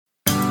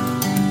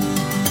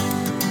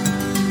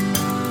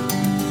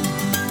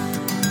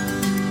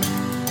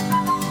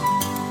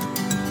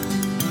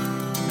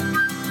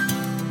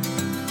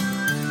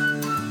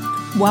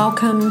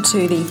Welcome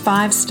to the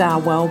 5-Star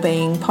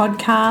Wellbeing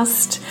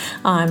Podcast.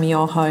 I'm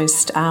your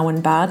host,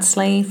 Arwen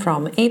Bardsley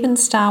from Even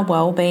Star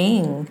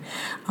Wellbeing.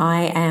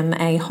 I am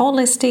a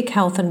holistic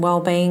health and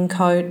wellbeing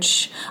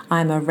coach.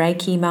 I'm a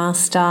Reiki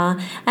master,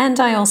 and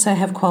I also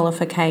have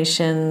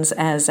qualifications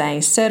as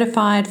a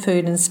certified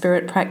food and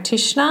spirit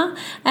practitioner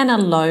and a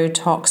low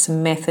tox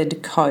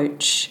method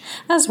coach,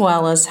 as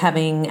well as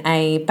having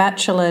a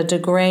bachelor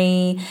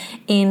degree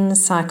in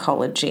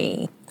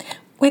psychology.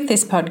 With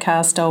this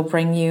podcast, I'll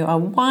bring you a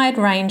wide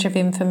range of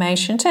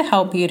information to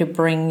help you to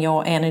bring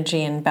your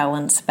energy and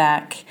balance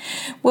back.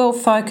 We'll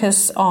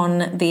focus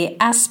on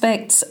the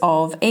aspects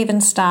of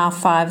Even Star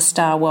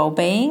 5-Star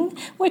Wellbeing,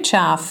 which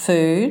are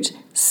food,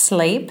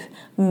 sleep,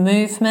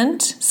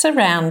 movement,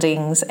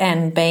 surroundings,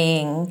 and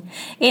being.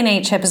 In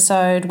each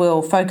episode,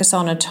 we'll focus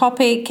on a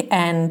topic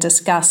and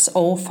discuss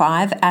all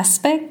 5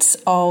 aspects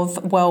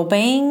of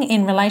well-being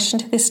in relation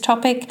to this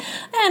topic,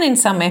 and in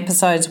some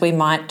episodes we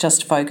might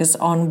just focus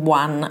on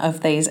one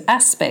of these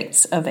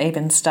aspects of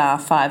Even Star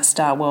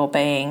 5-Star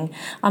Wellbeing.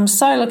 I'm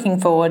so looking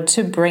forward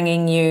to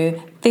bringing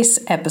you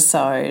this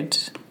episode.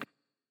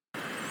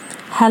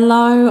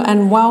 Hello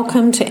and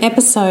welcome to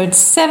episode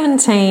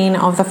 17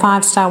 of the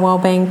 5-Star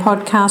Wellbeing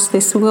Podcast.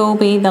 This will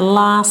be the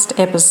last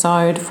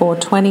episode for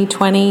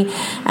 2020,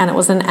 and it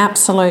was an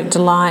absolute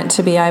delight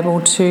to be able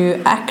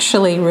to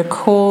actually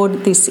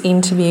record this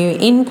interview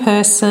in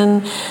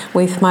person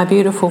with my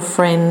beautiful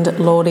friend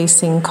Lordy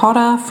Singh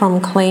Cotter from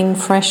Clean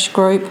Fresh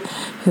Group,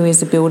 who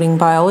is a building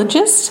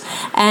biologist,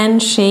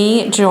 and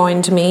she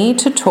joined me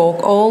to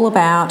talk all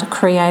about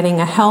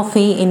creating a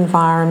healthy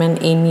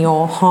environment in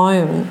your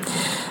home.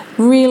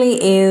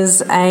 Really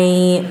is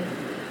a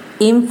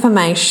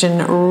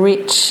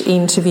information-rich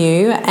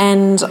interview,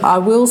 and I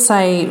will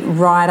say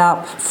right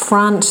up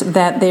front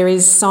that there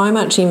is so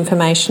much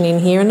information in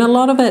here, and a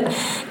lot of it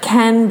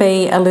can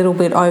be a little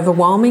bit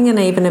overwhelming and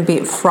even a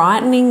bit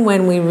frightening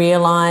when we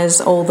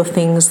realise all the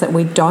things that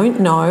we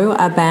don't know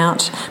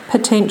about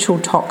potential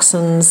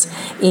toxins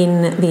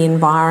in the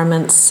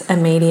environments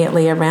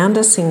immediately around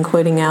us,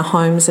 including our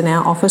homes and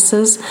our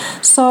offices.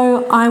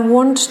 So I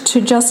want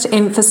to just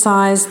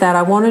emphasise that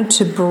I wanted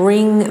to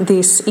bring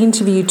this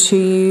interview to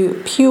you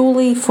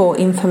purely for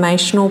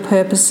informational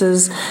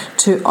purposes,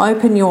 to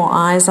open your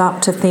eyes up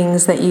to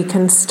things that you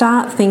can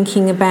start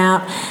thinking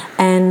about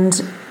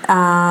and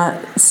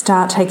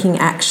start taking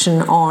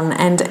action on.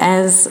 And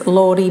as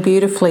Lordy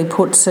beautifully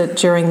puts it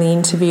during the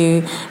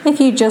interview, if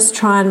you just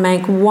try and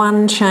make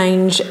one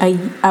change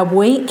a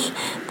week,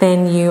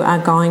 then you are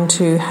going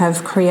to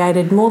have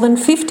created more than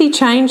 50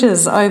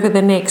 changes over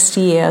the next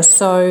year.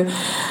 So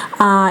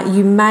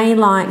you may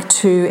like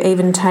to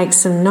even take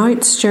some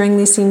notes during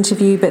this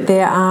interview, but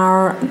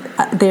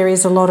there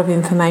is a lot of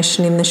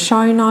information in the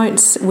show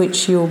notes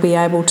which you'll be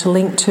able to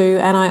link to.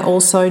 And I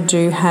also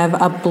do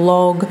have a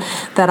blog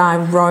that I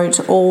wrote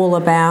all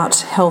about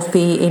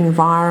healthy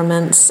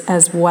environments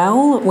as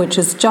well, which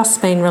has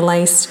just been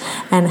released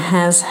and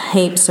has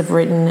heaps of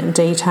written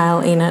detail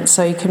in it.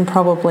 So you can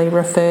probably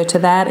refer to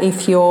that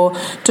if you're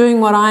doing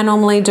what I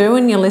normally do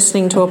and you're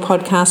listening to a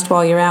podcast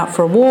while you're out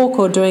for a walk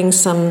or doing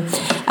some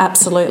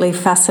absolutely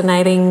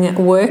fascinating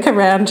work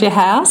around your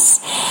house.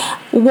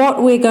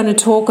 What we're going to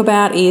talk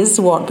about is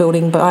what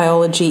building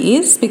biology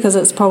is, because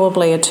it's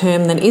probably a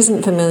term that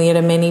isn't familiar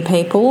to many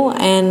people,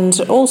 and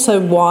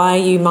also why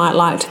you might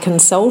like to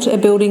consult a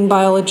building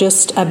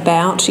biologist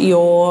about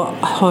your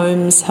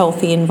home's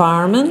healthy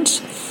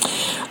environment.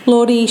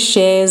 Lordy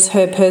shares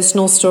her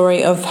personal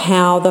story of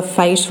how the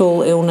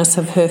fatal illness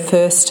of her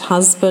first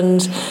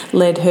husband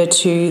led her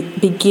to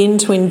begin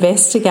to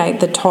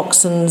investigate the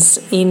toxins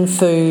in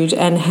food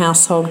and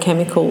household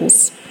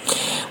chemicals.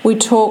 We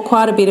talk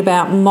quite a bit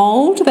about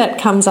mould. That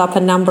comes up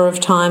a number of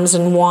times,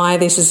 and why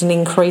this is an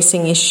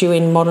increasing issue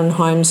in modern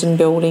homes and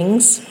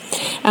buildings.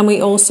 And we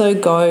also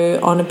go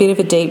on a bit of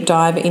a deep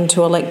dive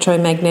into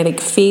electromagnetic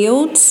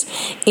fields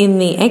in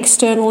the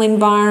external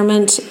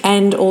environment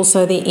and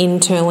also the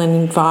internal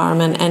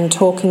environment, and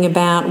talking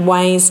about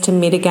ways to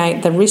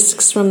mitigate the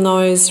risks from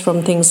those,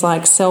 from things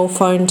like cell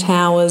phone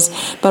towers,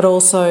 but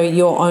also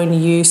your own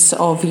use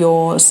of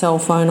your cell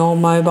phone or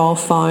mobile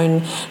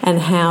phone,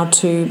 and how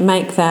to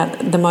make that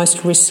the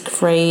most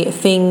risk-free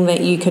thing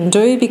that you can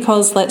do,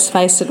 because let's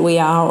face it, we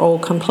are all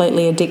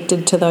completely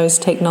addicted to those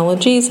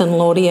technologies, and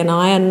Lordy and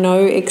I are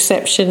no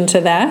exception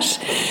to that.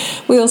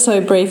 We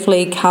also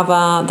briefly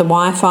cover the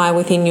Wi-Fi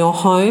within your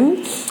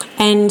home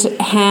and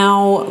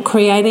how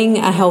creating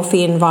a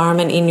healthy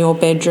environment in your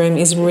bedroom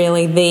is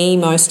really the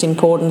most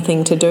important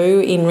thing to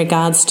do in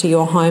regards to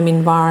your home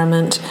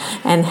environment,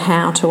 and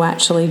how to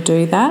actually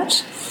do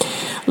that.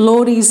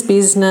 Lordy's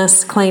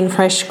business, Clean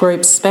Fresh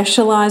Group,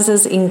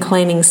 specialises in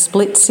cleaning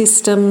split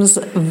systems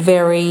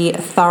very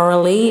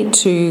thoroughly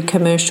to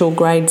commercial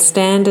grade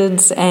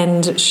standards,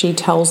 and she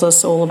tells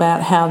us all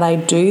about how they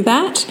do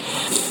that.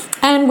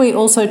 And we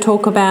also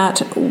talk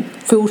about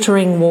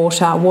filtering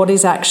water, what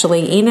is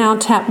actually in our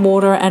tap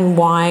water, and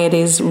why it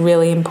is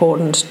really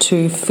important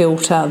to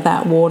filter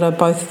that water,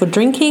 both for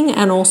drinking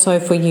and also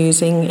for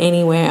using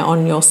anywhere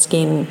on your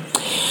skin.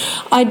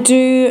 I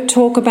do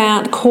talk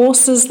about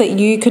courses that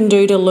you can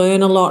do to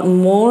learn a lot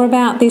more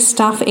about this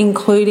stuff,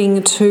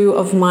 including 2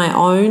 of my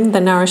own, the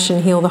Nourish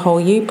and Heal the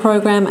Whole You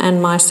program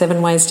and my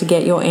 7 Ways to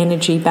Get Your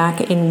Energy Back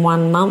in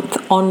 1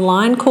 Month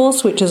online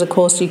course, which is a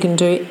course you can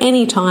do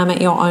anytime at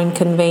your own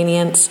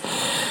convenience,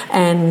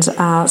 and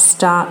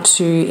start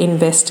to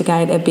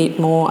investigate a bit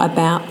more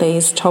about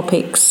these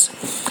topics.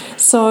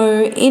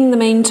 So in the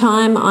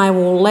meantime, I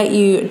will let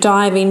you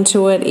dive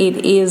into it.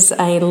 It is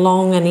a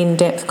long and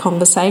in-depth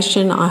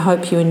conversation. I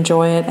hope you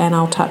enjoy it, and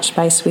I'll touch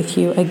base with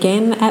you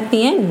again at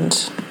the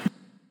end.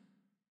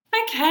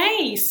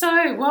 Okay,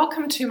 so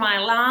welcome to my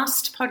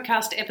last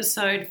podcast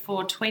episode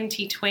for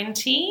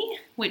 2020,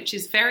 which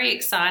is very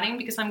exciting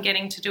because I'm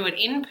getting to do it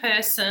in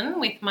person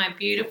with my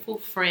beautiful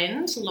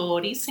friend,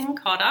 Lordy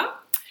Cincotta,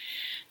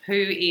 who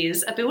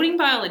is a building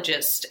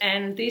biologist,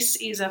 and this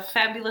is a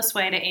fabulous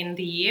way to end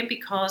the year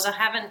because I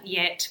haven't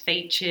yet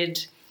featured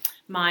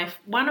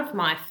one of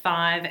my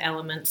 5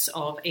 elements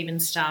of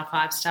Evenstar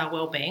 5-star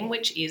wellbeing,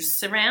 which is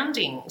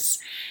surroundings.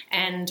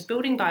 And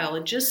building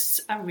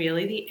biologists are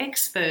really the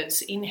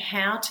experts in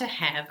how to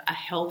have a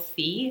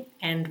healthy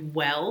and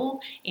well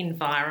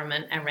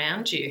environment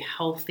around you,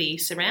 healthy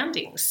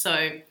surroundings.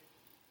 So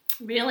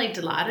really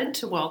delighted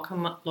to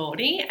welcome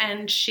Lordy,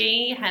 and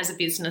she has a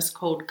business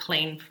called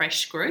Clean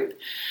Fresh Group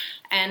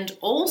and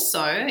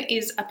also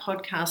is a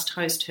podcast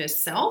host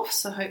herself,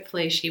 so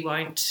hopefully she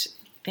won't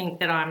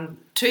think that I'm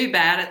too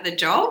bad at the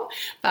job.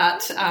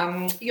 But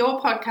your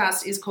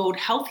podcast is called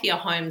Healthier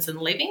Homes and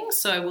Living,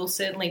 so we'll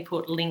certainly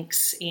put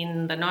links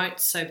in the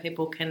notes so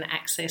people can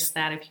access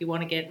that if you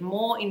want to get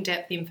more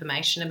in-depth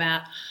information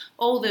about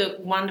all the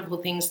wonderful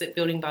things that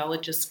building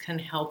biologists can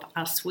help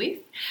us with.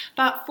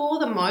 But for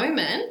the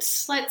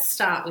moment, let's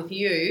start with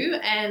you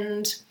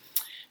and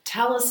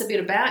tell us a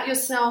bit about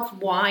yourself,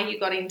 why you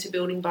got into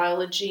building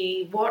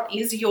biology. What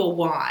is your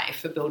why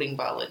for building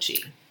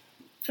biology?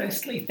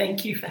 Firstly,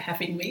 thank you for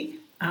having me.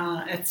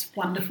 It's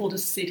wonderful to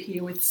sit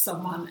here with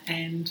someone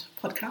and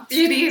podcast.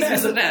 It is,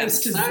 isn't it?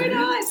 So Zoom.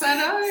 Nice, I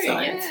know. So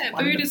yeah,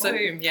 Buddha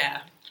Zoom,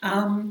 yeah.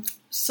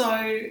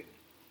 So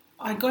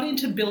I got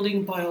into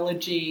building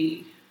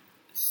biology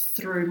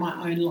through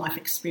my own life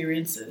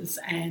experiences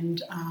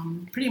and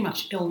pretty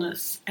much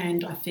illness,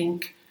 and I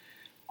think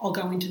I'll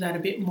go into that a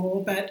bit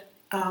more, but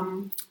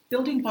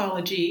building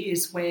biology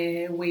is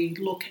where we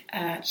look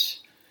at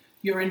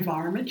your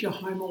environment, your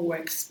home or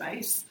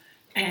workspace,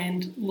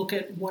 and look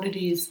at what it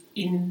is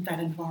in that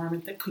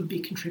environment that could be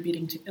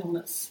contributing to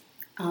illness.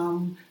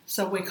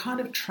 So we're kind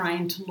of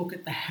trained to look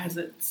at the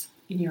hazards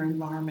in your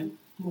environment.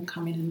 We'll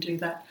come in and do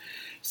that.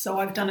 So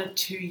I've done a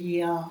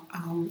 2-year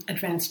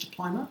advanced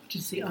diploma, which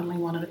is the only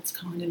one of its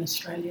kind in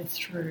Australia,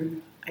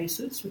 through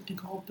ACES with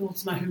Nicole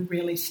Bilsma, who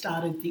really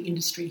started the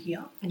industry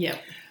here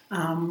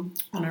on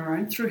her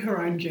own, through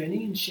her own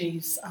journey, and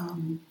she's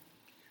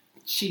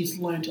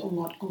learned a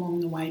lot along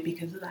the way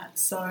because of that.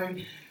 So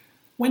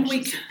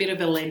she's a bit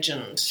of a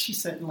legend. She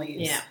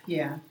certainly is.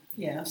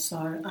 Yeah.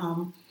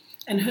 So,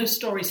 and her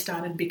story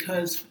started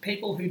because, for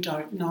people who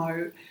don't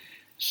know,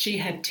 she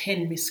had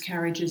 10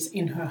 miscarriages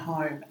in her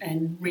home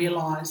and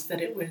realised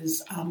that it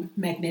was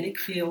magnetic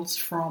fields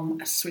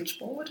from a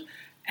switchboard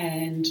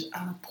and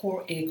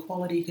poor air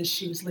quality because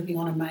she was living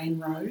on a main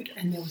road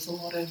and there was a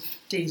lot of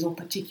diesel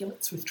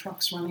particulates with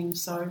trucks running.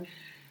 So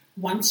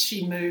once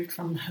she moved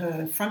from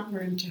her front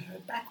room to her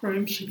back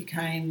room, she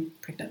became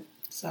pregnant.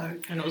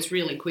 And it was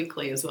really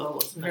quickly as well,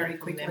 wasn't it? Very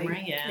quickly.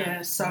 Memory,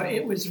 yeah. So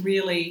it was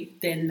really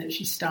then that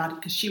she started,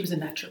 because she was a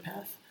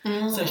naturopath.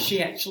 So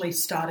she actually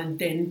started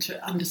then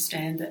to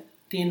understand that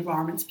the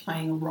environment's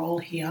playing a role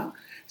here.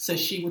 So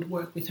she would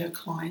work with her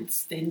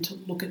clients then to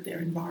look at their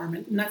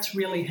environment. And that's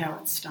really how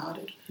it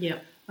started. Yeah.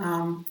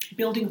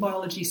 Building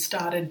biology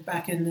started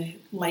back in the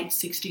late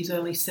 60s,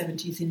 early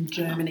 70s in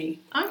Germany.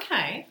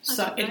 Okay.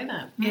 I didn't know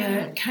that.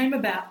 Yeah, it came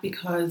about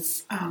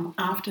because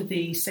after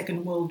the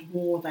Second World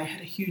War, they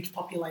had a huge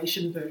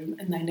population boom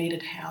and they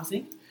needed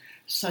housing.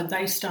 So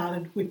they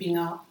started whipping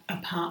up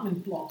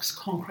apartment blocks,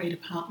 concrete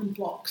apartment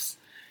blocks,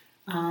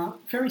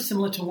 very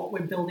similar to what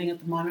we're building at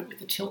the moment with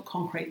the tilt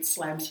concrete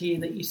slabs here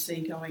that you see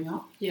going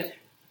up. Yeah.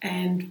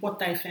 And what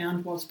they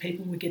found was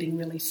people were getting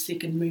really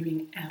sick and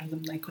moving out of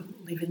them. They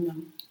couldn't live in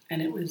them.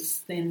 And it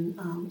was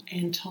then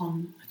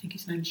Anton, I think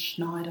his name's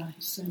Schneider,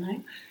 his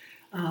surname,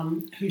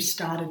 who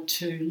started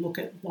to look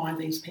at why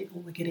these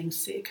people were getting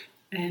sick.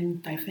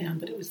 And they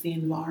found that it was the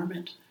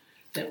environment.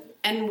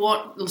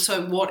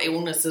 What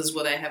illnesses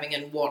were they having,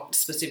 and what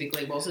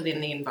specifically was it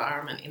in the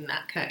environment in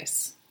that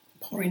case?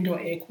 Poor indoor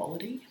air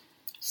quality.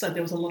 So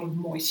there was a lot of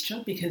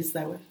moisture because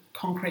they were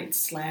concrete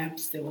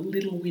slabs, there were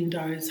little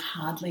windows,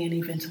 hardly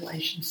any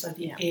ventilation, so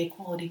the air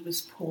quality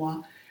was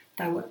poor.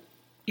 They were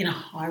in a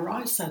high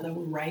rise, so they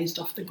were raised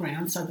off the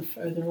ground, so the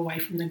further away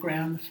from the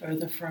ground, the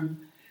further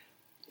from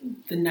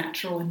the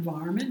natural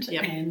environment.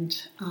 And,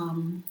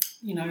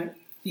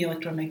 the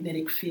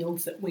electromagnetic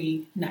fields that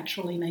we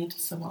naturally need to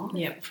survive.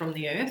 Yep, from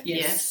the earth.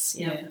 Yes.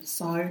 Yep. Yeah.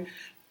 So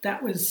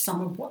that was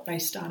some of what they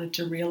started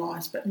to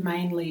realise, but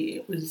mainly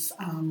it was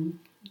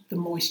the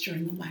moisture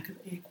and the lack of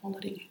air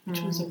quality,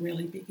 which was a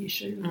really big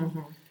issue.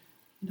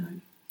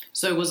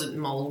 So was it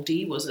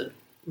mouldy? Was it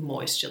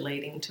moisture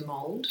leading to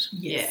mould?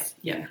 Yes.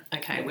 Yeah.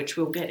 Okay, which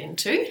we'll get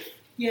into.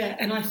 Yeah,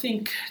 and I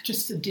think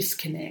just a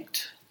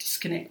disconnect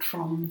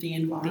from the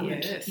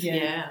environment. The earth.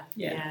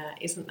 Yeah.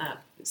 Isn't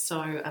that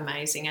so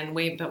amazing? And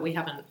we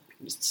haven't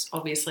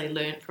obviously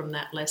learnt from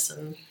that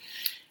lesson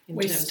in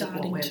terms of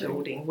what we're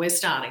building. We're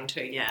starting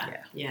to,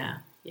 yeah.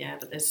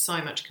 But there's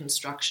so much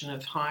construction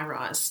of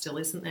high-rise still,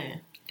 isn't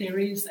there? There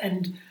is,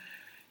 and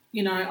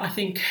I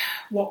think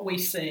what we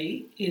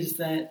see is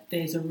that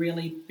there's a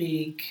really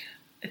big.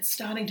 It's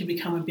starting to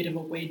become a bit of a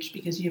wedge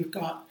because you've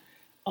got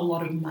a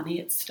lot of money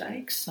at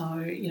stake.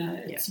 So,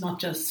 it's not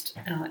just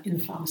in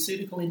the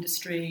pharmaceutical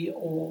industry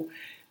or,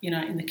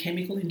 in the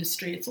chemical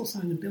industry. It's also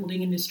in the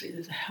building industry.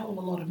 There's a hell of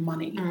a lot of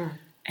money.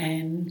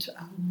 And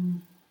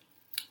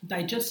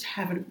they just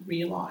haven't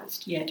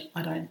realised yet,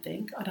 I don't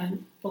think. I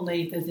don't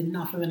believe there's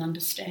enough of an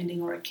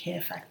understanding or a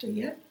care factor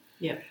yet.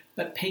 Yeah.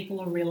 But people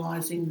are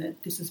realising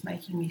that this is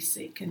making me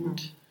sick,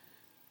 and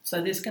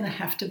so there's going to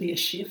have to be a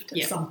shift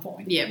at some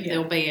point. Yeah,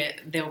 there'll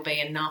be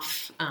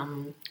enough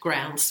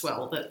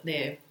groundswell that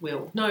there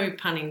will, no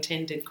pun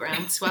intended,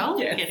 groundswell,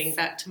 getting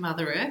back to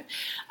Mother Earth.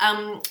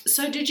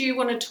 So did you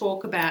want to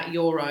talk about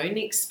your own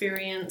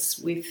experience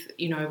with,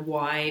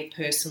 why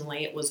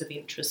personally it was of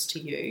interest to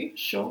you?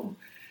 Sure.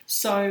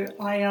 So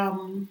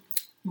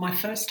my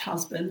first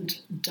husband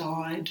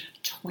died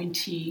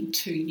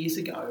 22 years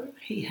ago.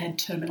 He had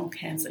terminal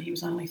cancer. He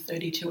was only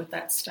 32 at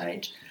that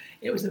stage.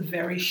 It was a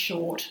very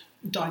short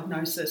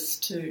diagnosis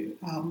to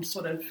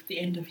sort of the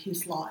end of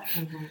his life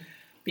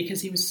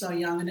because he was so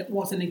young, and it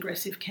was an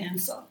aggressive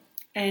cancer.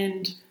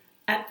 And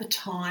at the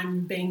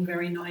time, being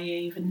very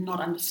naive and not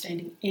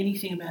understanding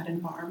anything about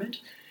environment,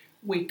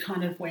 we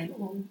kind of went,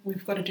 well,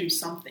 we've got to do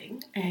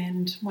something.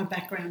 And my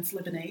background's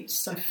Lebanese,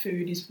 so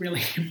food is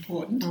really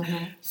important.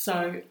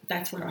 So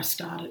that's where I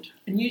started.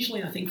 And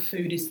usually I think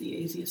food is the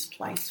easiest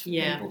place for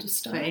people to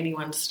start. For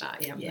anyone to start,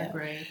 I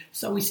agree.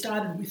 So we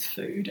started with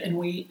food and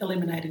we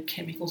eliminated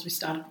chemicals. We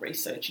started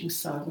researching,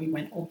 so we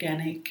went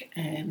organic,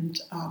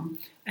 and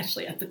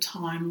actually at the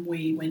time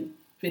we went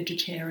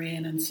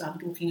vegetarian and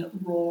started looking at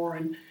raw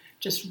and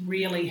just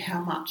really how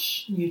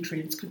much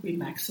nutrients could we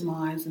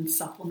maximise and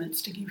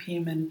supplements to give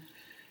him, and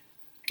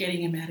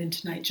getting him out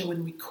into nature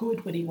when we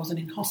could, when he wasn't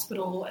in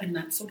hospital and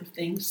that sort of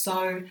thing.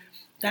 So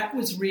that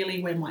was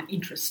really where my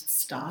interest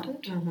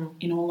started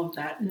in all of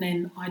that. And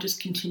then I just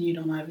continued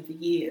on over the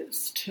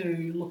years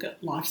to look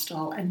at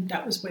lifestyle, and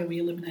that was where we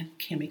eliminated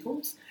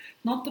chemicals.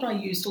 Not that I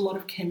used a lot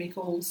of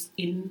chemicals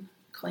in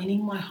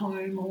cleaning my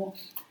home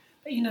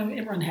but,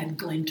 everyone had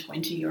Glen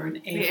 20 or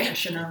an air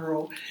freshener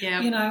or,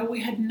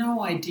 we had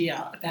no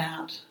idea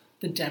about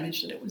the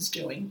damage that it was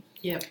doing.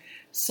 Yep.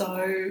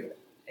 So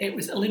it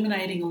was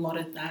eliminating a lot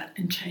of that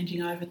and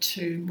changing over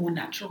to more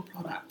natural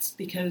products,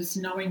 because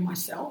knowing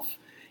myself,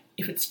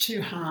 if it's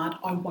too hard,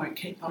 I won't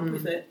keep up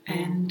with it.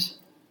 And,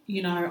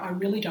 I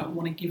really don't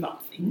want to give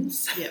up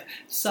things. Yep.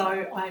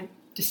 So I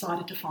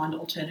decided to find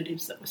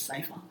alternatives that were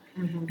safer.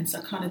 And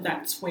so kind of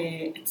that's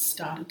where it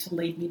started to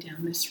lead me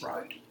down this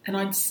road. And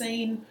I'd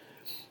seen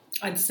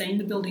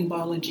the building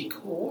biology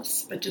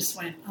course, but just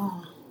went,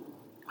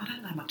 I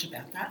don't know much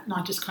about that. And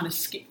I just kind of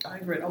skipped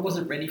over it. I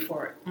wasn't ready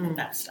for it at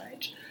that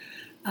stage.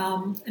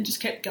 And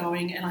just kept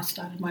going, and I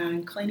started my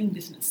own cleaning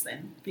business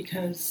then,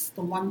 because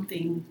the one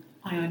thing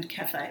I owned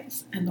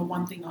cafes, and the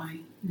one thing I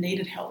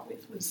needed help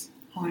with was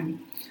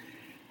home.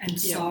 And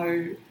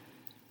so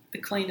the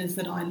cleaners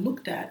that I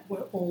looked at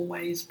were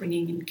always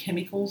bringing in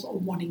chemicals or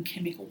wanting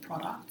chemical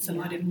products,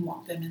 and I didn't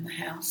want them in the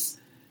house.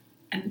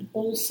 And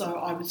also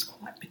I was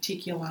quite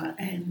particular,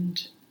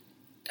 and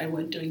they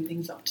weren't doing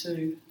things up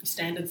to the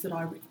standards that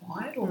I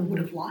required or would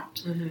have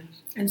liked.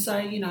 And so,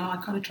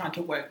 I kind of tried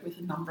to work with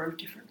a number of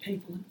different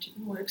people, and it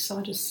didn't work. So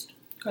I just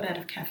got out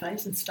of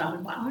cafes and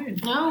started my own.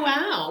 Oh,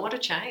 wow. What a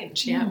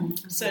change. Yeah.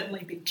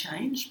 Certainly a big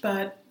change.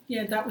 But,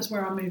 that was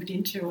where I moved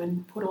into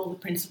and put all the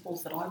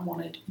principles that I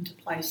wanted into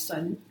place.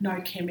 So no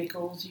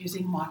chemicals,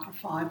 using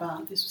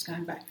microfiber. This was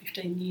going back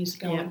 15 years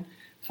ago, and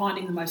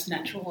finding the most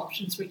natural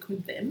options we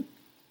could then,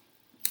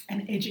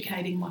 and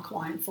educating my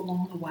clients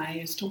along the way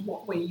as to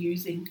what we're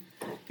using,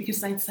 because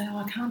they'd say,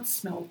 I can't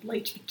smell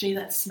bleach, but gee,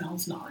 that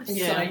smells nice.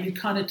 So you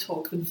kind of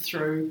talk them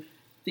through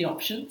the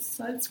options.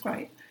 So it's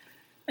great.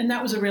 And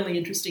that was a really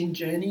interesting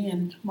journey,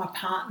 and my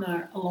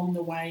partner along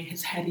the way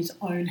has had his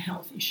own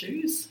health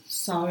issues.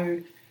 So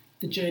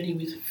the journey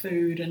with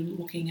food and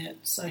looking at,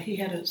 so he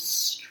had a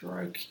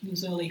stroke in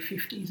his early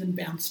 50s and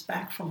bounced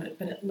back from it,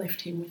 but it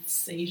left him with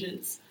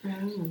seizures.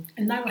 And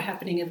they were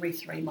happening every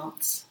 3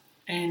 months.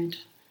 And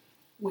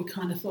we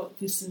kind of thought,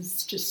 this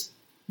is just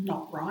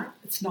not right.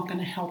 It's not going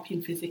to help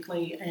him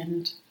physically,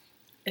 and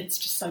it's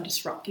just so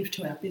disruptive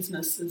to our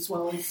business as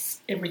well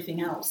as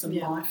everything else in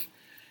life.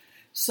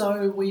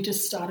 So we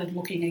just started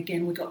looking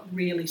again. We got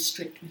really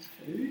strict with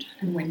food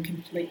and went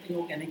completely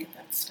organic at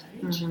that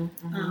stage.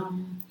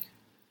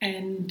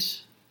 And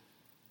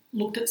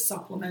looked at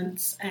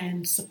supplements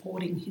and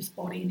supporting his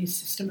body and his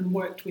system, and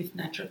worked with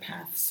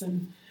naturopaths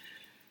and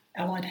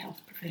allied health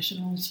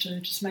professionals to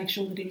just make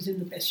sure that he was in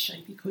the best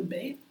shape he could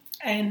be.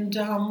 And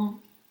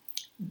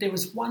there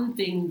was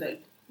something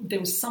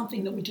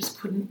that we just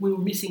couldn't, we were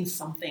missing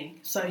something.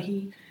 So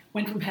he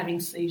went from having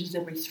seizures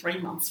every 3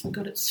 months, we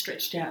got it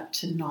stretched out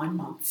to 9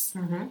 months.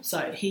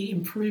 So he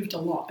improved a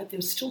lot, but there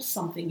was still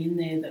something in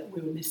there that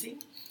we were missing.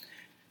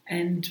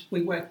 And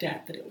we worked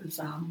out that it was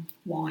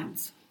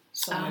wines.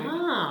 So,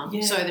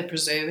 so the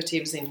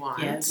preservatives in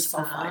wines. Yeah, the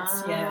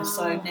sulfites, yeah.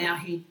 So now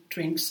he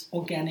drinks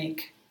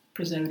organic,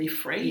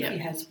 preservative-free. He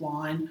has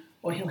wine,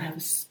 or he'll have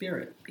a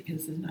spirit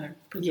because there's no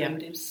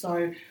preservatives.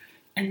 So,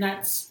 and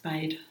that's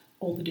made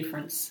all the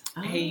difference.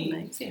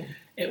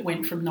 It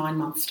went from 9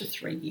 months to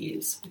 3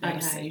 years without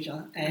a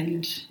seizure,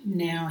 and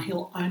now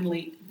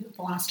the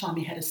last time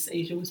he had a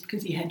seizure was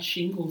because he had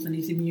shingles and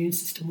his immune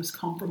system was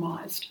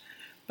compromised.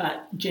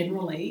 But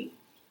generally,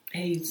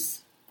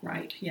 he's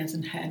great. He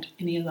hasn't had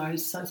any of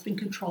those. So it's been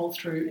controlled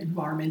through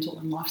environmental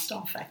and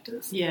lifestyle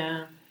factors.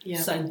 Yeah.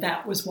 So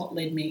that was what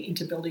led me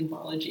into building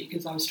biology,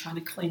 because I was trying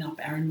to clean up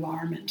our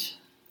environment,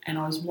 and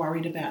I was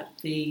worried about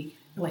the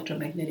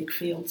electromagnetic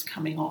fields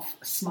coming off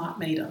a smart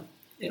meter.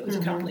 It was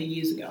a couple of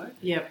years ago.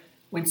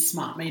 When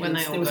smart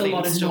meters, there was a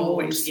lot of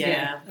noise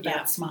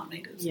about smart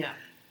meters.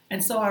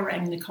 And so I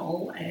rang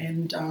Nicole,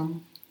 and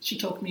she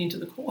talked me into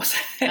the course,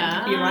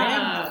 and here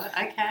I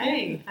am.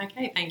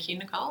 Okay, thank you,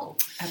 Nicole.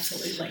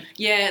 Absolutely.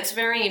 Yeah, it's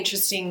very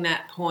interesting,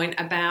 that point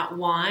about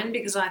wine,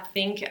 because I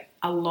think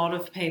a lot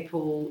of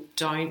people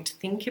don't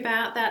think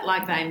about that.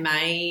 Like, they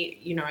may,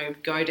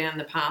 go down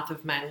the path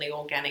of mainly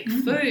organic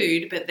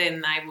food, but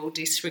then they will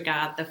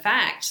disregard the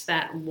fact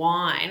that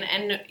wine,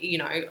 and,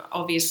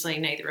 obviously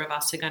neither of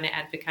us are going to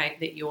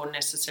advocate that you're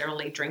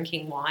necessarily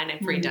drinking wine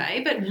every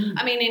day, but,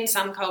 I mean, in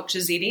some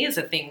cultures it is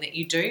a thing that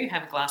you do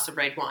have a glass of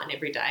red wine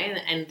every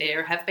day, and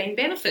there have been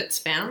benefits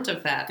found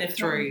of that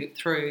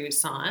through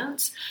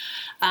science.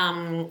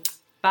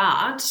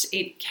 But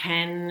it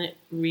can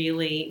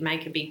really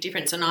make a big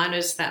difference. And I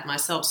noticed that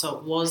myself, so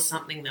it was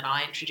something that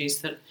I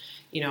introduced, that,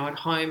 at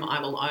home I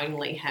will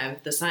only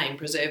have the same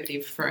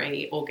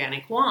preservative-free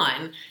organic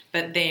wine.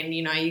 But then,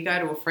 you go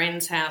to a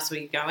friend's house or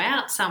you go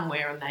out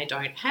somewhere and they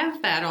don't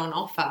have that on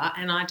offer,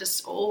 and I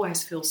just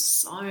always feel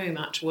so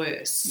much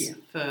worse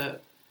for,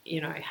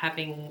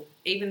 having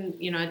even,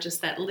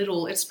 just that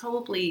little, it's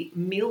probably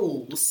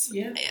mils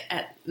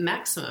at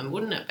maximum,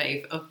 wouldn't it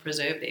be, of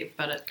preservative,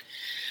 but it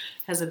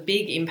has a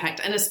big impact,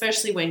 and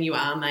especially when you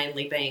are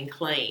mainly being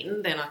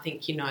clean, then I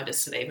think you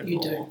notice it even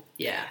more. Do.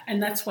 Yeah.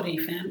 And that's what he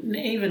found. And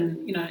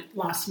even,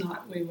 last night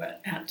we were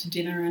out to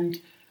dinner,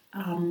 and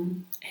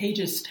he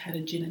just had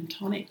a gin and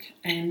tonic,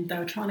 and they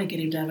were trying to get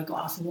him to have a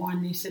glass of wine,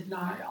 and he said, no,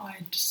 I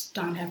just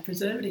don't have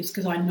preservatives,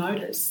 because I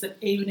notice that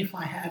even if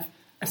I have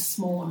a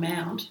small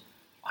amount,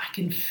 I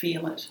can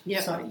feel it.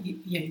 Yep. So,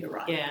 you're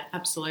right. Yeah,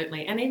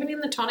 absolutely. And even in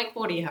the tonic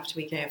water, you have to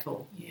be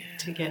careful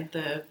to get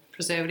the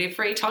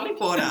preservative-free tonic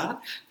water.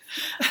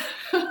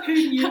 Where do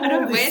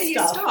you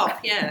stop?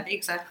 Yeah,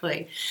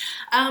 exactly.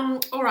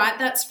 All right,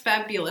 that's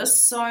fabulous.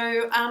 So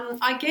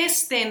I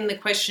guess then the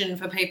question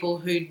for people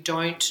who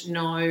don't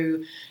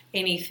know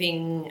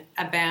anything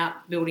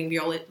about building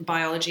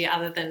biology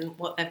other than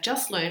what they've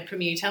just learned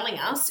from you telling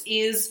us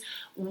is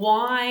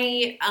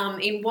why,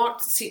 in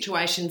what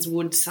situations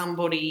would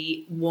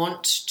somebody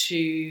want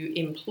to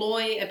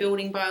employ a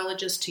building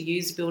biologist, to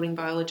use a building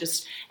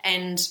biologist?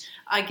 And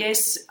I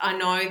guess I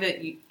know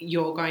that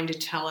you're going to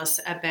tell us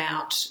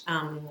about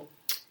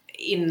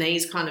in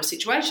these kind of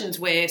situations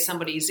where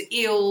somebody's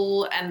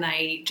ill and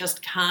they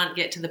just can't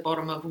get to the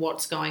bottom of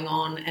what's going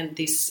on, and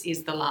this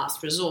is the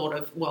last resort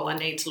of, well, I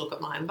need to look at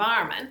my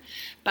environment.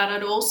 But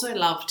I'd also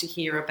love to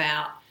hear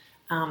about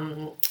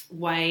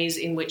ways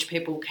in which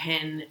people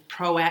can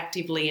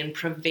proactively and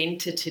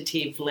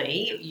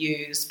preventatively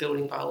use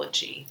building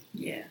biology.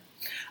 Yeah.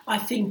 I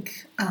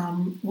think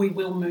we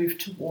will move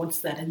towards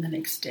that in the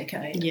next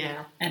decade.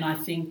 Yeah. And I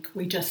think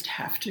we just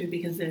have to,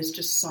 because there's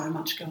just so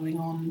much going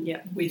on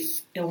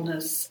with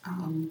illness.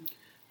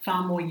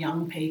 Far more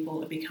young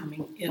people are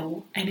becoming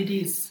ill, and it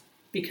is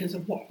because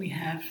of what we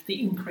have, the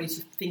increase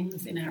of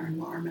things in our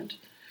environment.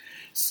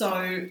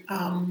 So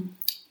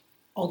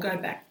I'll go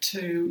back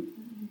to,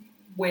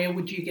 where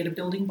would you get a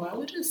building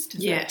biologist?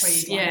 Is that where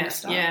you'd like to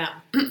start? Yeah.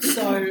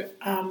 So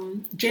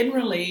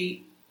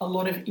generally, a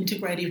lot of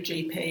integrative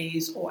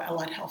GPs or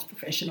allied health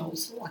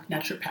professionals like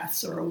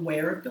naturopaths are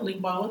aware of building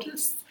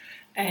biologists,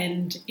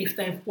 and if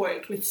they've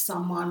worked with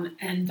someone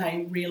and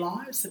they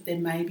realise that there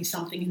may be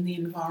something in the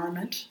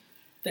environment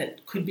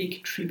that could be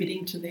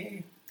contributing to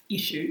their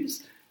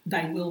issues,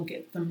 they will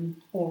get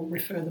them or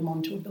refer them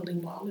on to a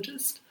building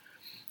biologist.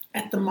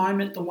 At the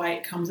moment, the way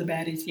it comes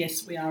about is,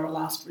 yes, we are a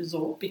last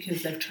resort,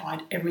 because they've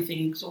tried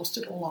everything,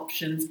 exhausted all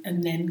options,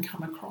 and then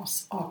come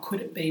across,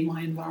 could it be my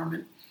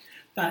environment?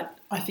 But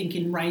I think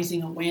in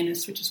raising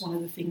awareness, which is one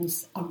of the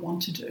things I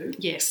want to do,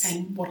 yes,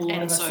 and what a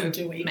lot of us are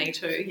doing. Me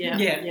too.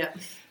 Yeah.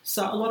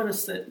 So a lot of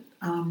us that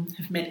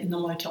have met in the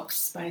low tox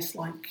space,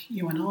 like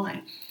you and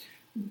I,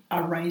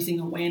 are raising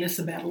awareness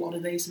about a lot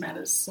of these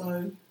matters.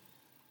 So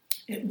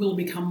it will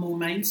become more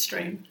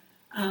mainstream.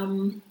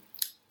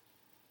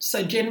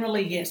 So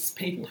generally, yes,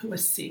 people who are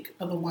sick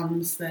are the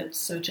ones that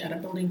search out a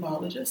building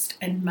biologist,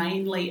 and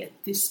mainly at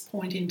this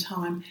point in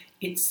time,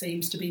 it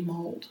seems to be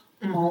mould.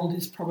 Mould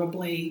is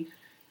probably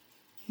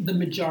the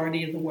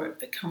majority of the work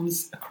that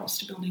comes across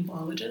to building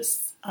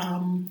biologists,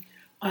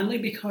 only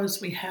because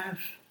we have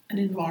an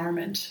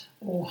environment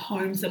or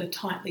homes that are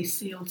tightly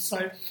sealed.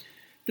 So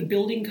the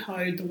building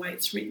code, the way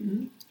it's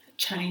written,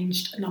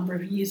 changed a number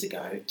of years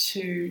ago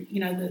to,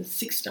 the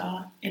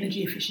 6-star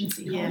energy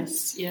efficiency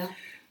homes. Yes, yeah.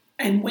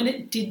 And when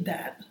it did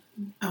that,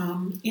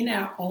 in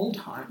our old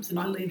homes, and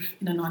I live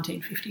in a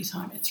 1950s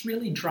home, it's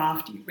really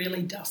drafty,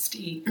 really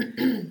dusty,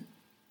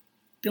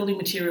 building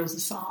materials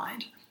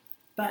aside,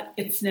 but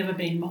it's never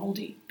been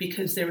mouldy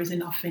because there is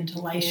enough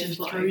ventilation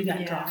through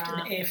that draft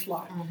and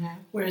airflow.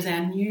 Whereas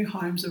our new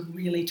homes are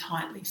really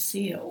tightly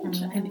sealed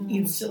and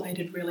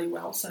insulated really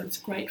well, so it's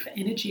great for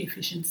energy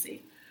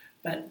efficiency.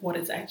 But what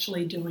it's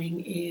actually doing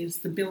is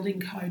the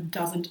building code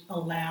doesn't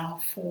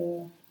allow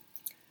for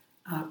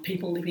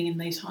people living in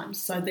these homes.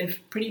 So they've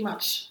pretty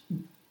much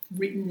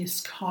written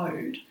this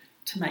code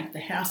to make the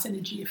house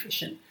energy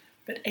efficient.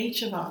 But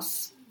each of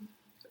us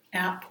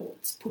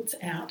puts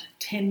out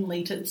 10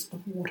 litres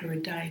of water a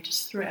day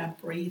just through our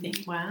breathing.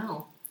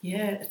 Wow.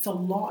 Yeah, it's a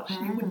lot,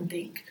 you wouldn't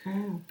think.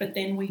 But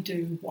then we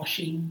do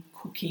washing,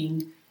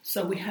 cooking.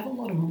 So we have a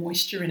lot of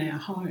moisture in our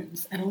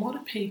homes, and a lot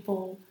of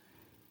people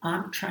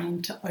aren't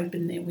trained to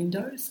open their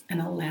windows and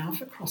allow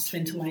for cross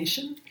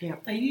ventilation.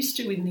 Yep. They used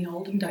to in the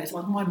olden days.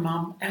 Like my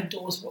mum, our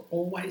doors were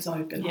always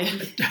open. Yeah.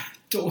 The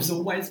doors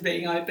always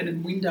being open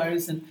and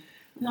windows. And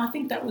I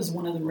think that was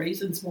one of the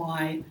reasons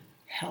why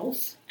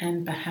health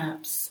and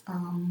perhaps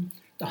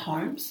the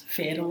homes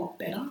fared a lot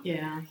better.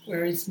 Yeah.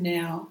 Whereas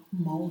now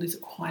mould is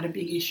quite a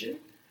big issue.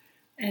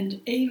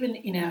 And even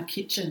in our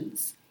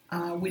kitchens,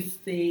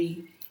 with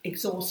the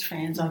exhaust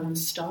fans over the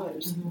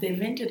stoves, they're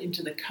vented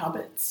into the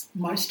cupboards.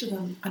 Most of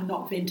them are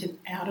not vented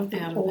out of the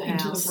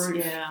into the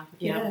roof.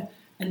 Yeah.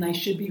 And they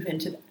should be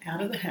vented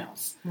out of the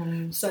house.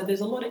 So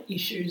there's a lot of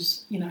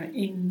issues,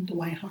 in the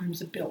way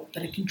homes are built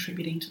that are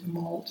contributing to the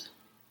mould.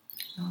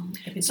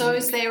 So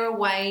is there a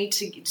way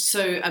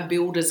so a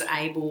builder's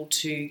able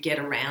to get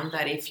around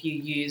that if you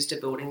used a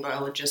building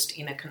biologist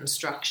in a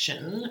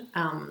construction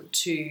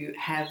to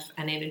have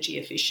an energy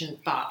efficient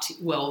but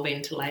well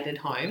ventilated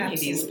home?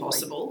 Absolutely. It is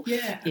possible.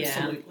 Yeah,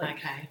 absolutely.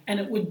 Okay. And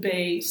it would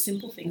be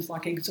simple things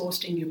like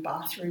exhausting your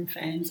bathroom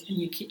fans and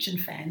your kitchen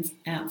fans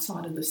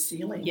outside of the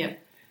ceiling. Yep.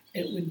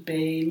 It would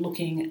be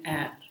looking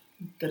at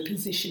the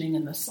positioning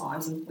and the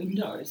size of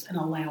windows and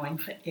allowing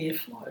for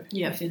airflow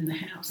within the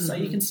house. So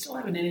you can still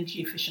have an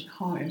energy efficient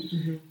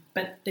home,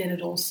 but then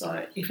it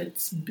also, if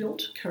it's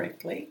built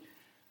correctly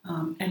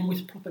and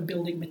with proper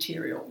building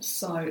materials,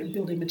 so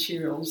building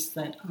materials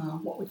that are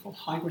what we call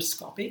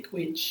hygroscopic,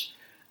 which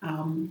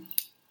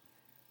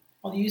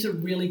I'll use a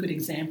really good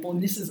example,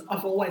 and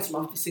I've always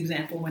loved this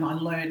example when I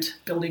learned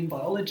building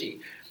biology.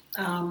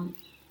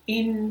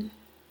 In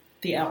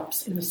the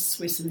Alps, in the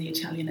Swiss and the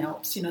Italian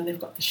Alps, they've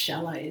got the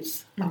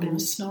chalets up in the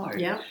snow.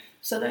 Yeah.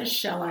 So those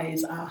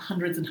chalets are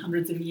hundreds and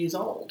hundreds of years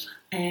old,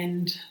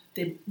 and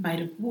they're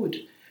made of wood.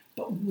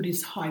 But wood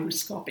is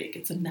hygroscopic.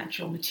 It's a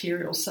natural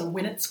material. So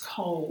when it's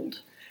cold,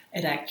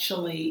 it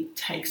actually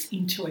takes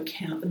into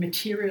account the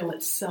material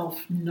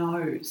itself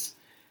knows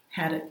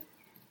how to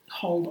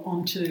hold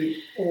onto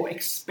or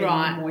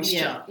expel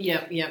moisture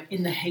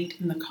in the heat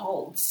and the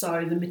cold.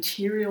 So the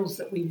materials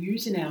that we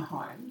use in our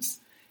homes,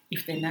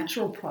 if they're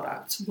natural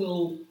products,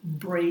 will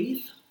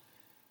breathe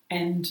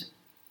and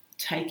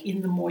take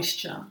in the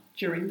moisture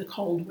during the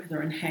cold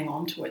weather and hang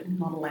on to it and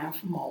not allow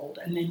for mould.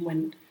 And then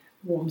when it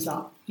warms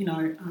up,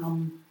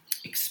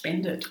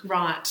 expend it.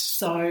 Right.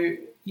 So,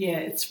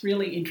 it's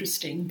really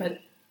interesting, but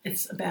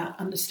it's about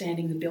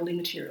understanding the building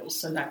materials.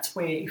 So that's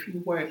where if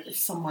you work with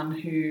someone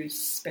who's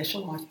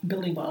specialised,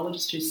 building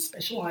biologist who's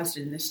specialised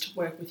in this, to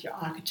work with your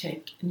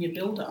architect and your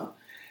builder,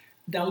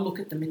 they'll look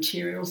at the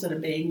materials that are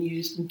being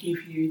used and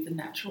give you the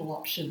natural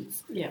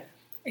options. Yeah.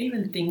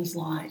 Even things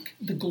like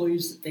the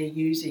glues that they're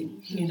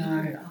using,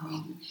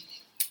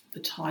 the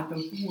type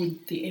of wood,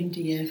 the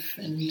MDF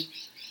and,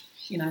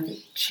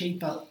 the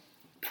cheaper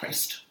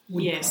pressed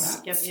wood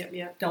products.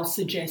 Yep. They'll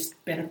suggest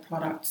better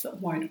products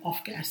that won't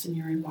off-gas in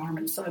your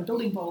environment. So a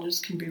building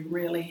biologist can be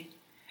really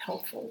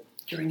helpful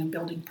during a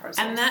building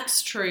process. And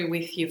that's true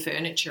with your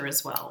furniture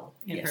as well,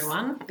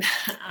 everyone.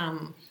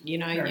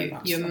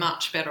 Yes. You're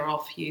much better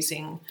off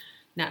using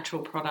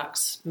natural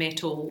products,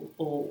 metal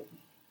or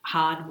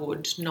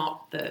hardwood,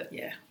 not the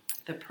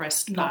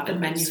pressed not the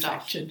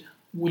manufactured stuff.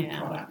 Wood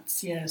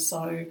products. Yeah,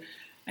 so,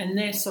 and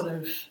they're sort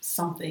of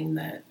something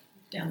that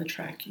down the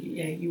track,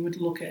 you would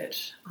look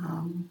at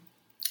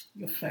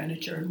your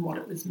furniture and what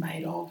it was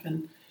made of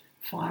and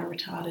fire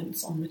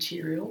retardants on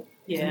material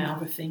is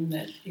another thing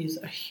that is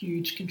a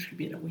huge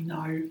contributor, we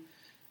know,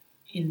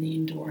 in the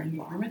indoor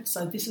environment.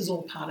 So this is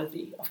all part of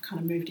I've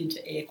kind of moved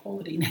into air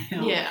quality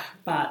now. Yeah,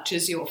 but which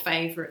is your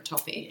favourite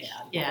topic.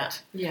 Yeah.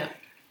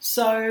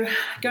 So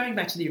going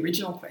back to the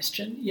original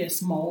question,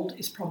 yes, mould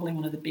is probably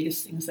one of the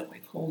biggest things that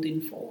we're called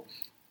in for.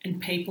 And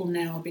people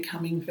now are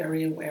becoming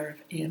very aware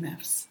of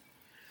EMFs.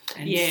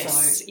 And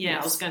yes,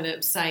 I was going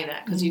to say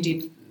that because you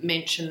did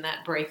mention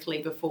that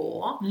briefly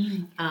before.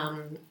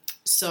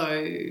 So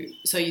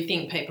you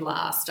think people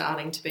are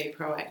starting to be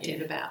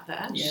proactive about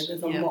that? Yeah,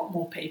 there's a lot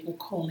more people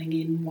calling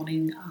in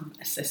wanting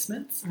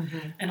assessments.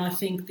 And I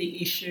think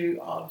the issue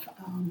of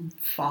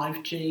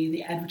 5G,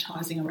 the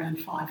advertising around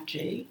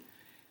 5G,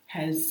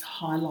 has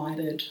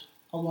highlighted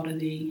a lot of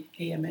the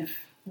EMF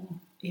or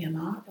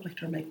EMR,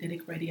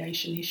 electromagnetic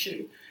radiation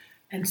issue.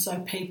 And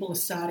so people are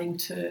starting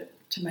to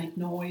make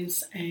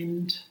noise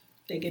and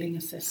they're getting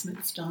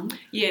assessments done.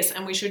 Yes,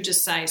 and we should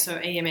just say, so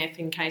EMF,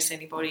 in case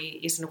anybody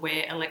isn't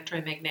aware,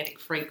 electromagnetic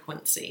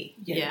frequency.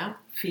 Yeah.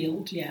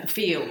 Field, yeah.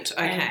 Field,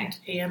 okay. And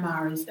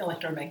EMR is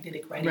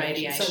electromagnetic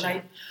radiation.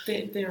 So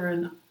they're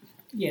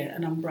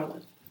an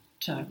umbrella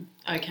term.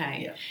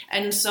 Okay. Yeah.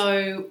 And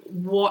so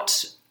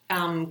what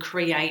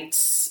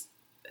creates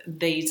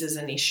these as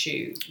an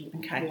issue?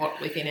 Okay.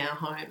 What within our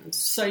homes?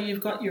 So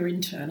you've got your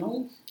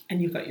internal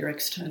and you've got your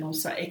external.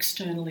 So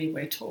externally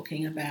we're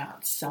talking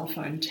about cell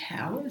phone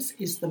towers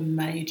is the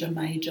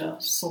major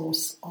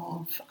source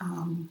of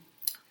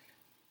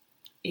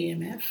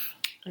EMF.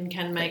 And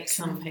can make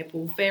some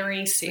people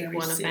very sick.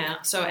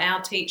 So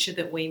our teacher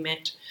that we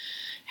met,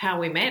 how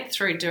we met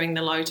through doing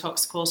the low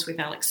tox course with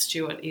Alex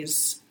Stewart,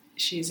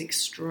 she's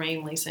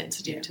extremely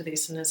sensitive to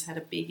this and has had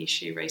a big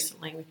issue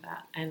recently with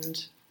that.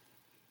 And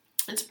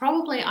it's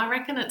probably, I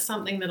reckon it's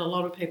something that a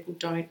lot of people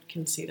don't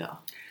consider.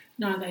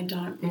 No, they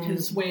don't,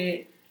 because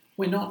we're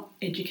not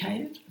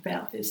educated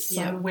about this.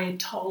 So we're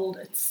told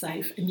it's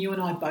safe. And you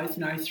and I both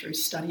know through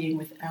studying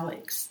with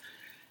Alex,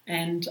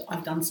 and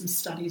I've done some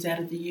studies out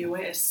of the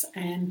US,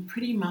 and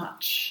pretty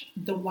much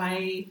the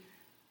way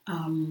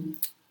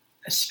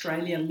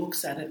Australia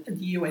looks at it,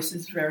 the US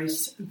is very,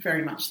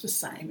 very much the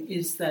same,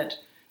 is that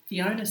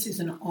the onus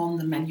isn't on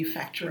the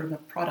manufacturer of a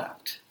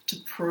product to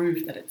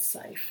prove that it's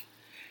safe.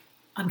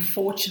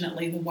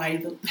 Unfortunately, the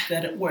way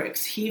that it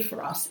works here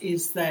for us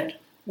is that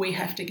we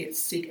have to get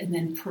sick and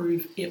then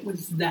prove it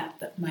was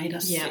that made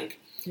us sick.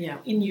 Yeah.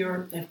 In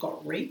Europe, they've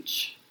got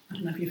REACH. I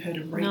don't know if you've heard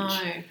of REACH.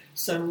 No.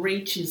 So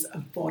REACH is a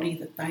body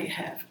that they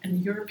have, and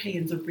the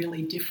Europeans are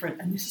really different.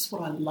 And this is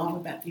what I love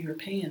about the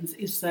Europeans,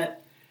 is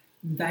that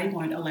they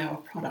won't allow a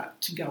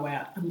product to go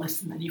out unless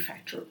the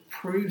manufacturer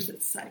proves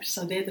it's safe.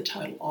 So they're the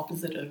total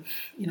opposite of,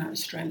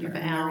 Australia and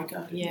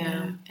America.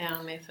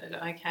 Our method.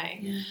 Okay.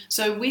 Yeah.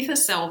 So with a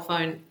cell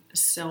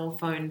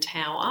phone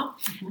tower,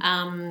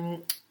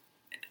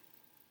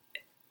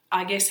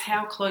 I guess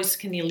how close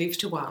can you live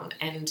to one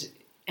and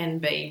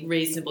be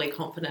reasonably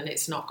confident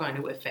it's not going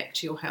to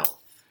affect your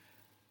health?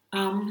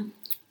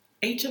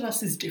 Each of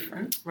us is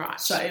different.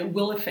 Right. So it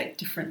will affect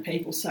different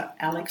people. So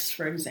Alex,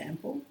 for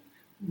example,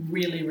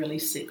 really, really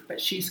sick, but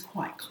she's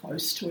quite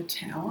close to a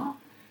tower.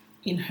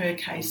 In her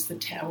case, the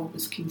tower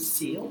was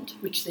concealed,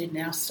 which they're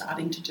now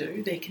starting to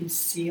do. They're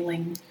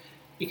concealing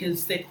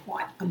because they're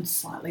quite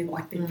unsightly,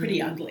 like they're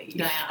pretty ugly,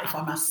 if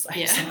I must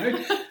say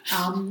so.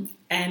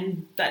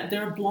 And that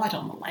they're a blight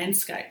on the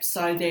landscape.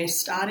 So they're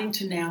starting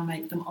to now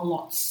make them a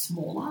lot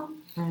smaller,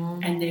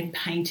 and they're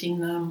painting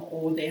them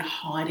or they're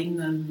hiding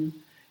them.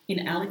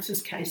 In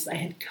Alex's case, they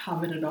had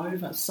covered it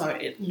over, so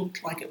it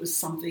looked like it was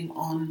something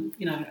on,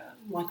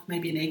 like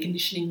maybe an air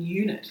conditioning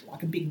unit,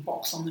 like a big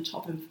box on the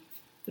top of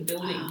the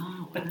building.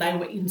 Oh, but they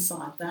were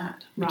inside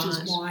that, which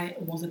is why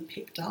it wasn't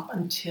picked up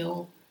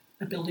until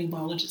a building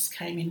biologist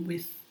came in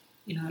with,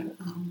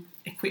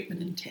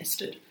 equipment and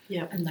tested.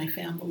 Yep. And they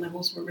found the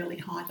levels were really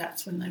high.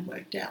 That's when they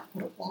worked out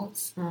what it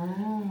was.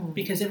 Oh.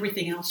 Because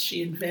everything else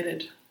she had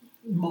vetted,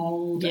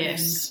 mould and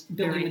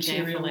building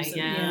materials.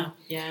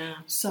 Yeah.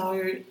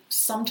 So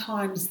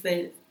sometimes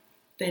they're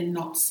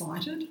not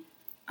sighted,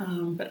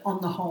 but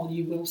on the whole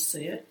you will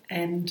see it.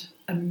 And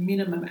a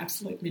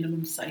absolute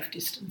minimum safe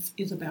distance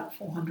is about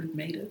 400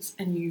 metres,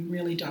 and you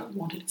really don't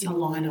want it in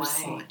line of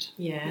sight.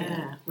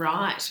 Yeah.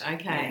 Right,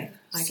 okay.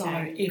 So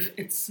if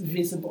it's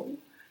visible,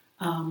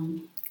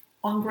 on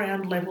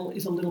ground level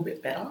is a little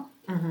bit better,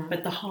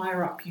 but the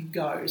higher up you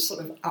go,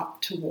 sort of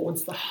up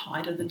towards the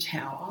height of the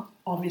tower,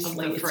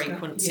 obviously of the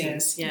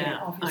frequencies.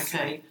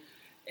 Obviously,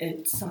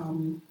 it's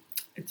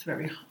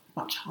very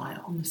much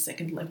higher on the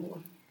second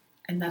level,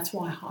 and that's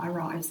why high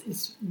rise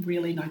is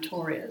really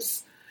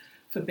notorious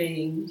for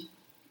being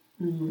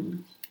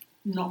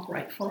not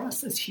great for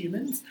us as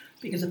humans,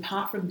 because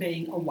apart from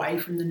being away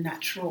from the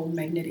natural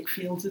magnetic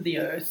fields of the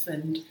earth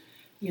and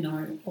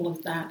all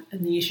of that,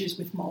 and the issues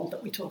with mould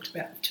that we talked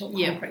about, tilt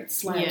concrete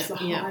slabs, the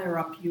higher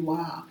up you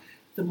are,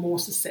 the more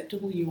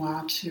susceptible you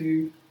are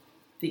to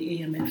the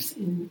EMFs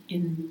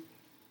in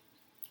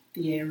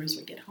the air as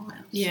we get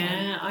higher.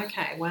 Yeah,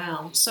 okay,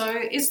 wow. So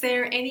is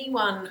there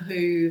anyone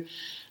who,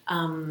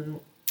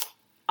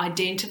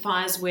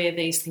 identifies where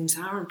these things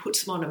are and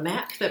puts them on a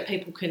map that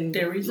people can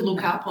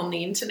look up on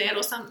the internet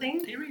or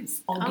something? There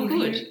is. I'll give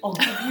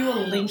you a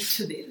link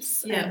to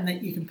this and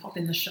that you can pop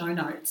in the show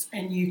notes,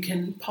 and you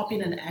can pop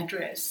in an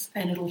address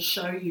and it'll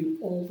show you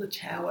all the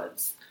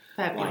towers.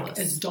 Fabulous. Like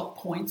as dot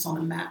points on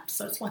a map.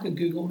 So it's like a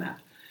Google map.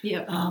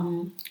 Yep.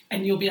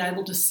 And you'll be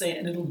able to see it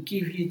and it'll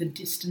give you the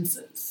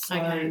distances. So,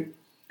 okay.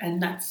 And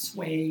that's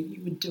where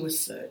you would do a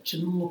search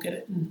and look at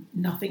it, and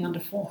nothing under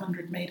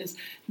 400 metres.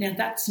 Now,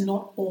 that's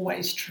not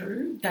always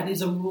true. That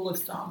is a rule of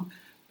thumb.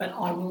 But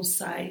I will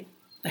say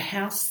the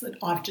house that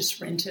I've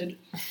just rented,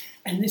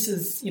 and this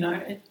is,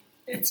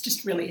 it's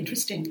just really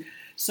interesting.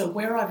 So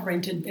where I've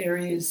rented, there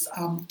is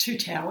 2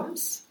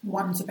 towers.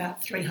 One's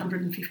about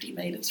 350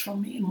 metres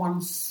from me and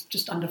one's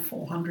just under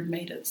 400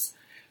 metres.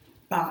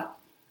 But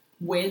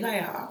where they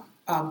are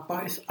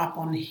both up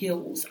on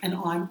hills, and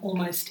I'm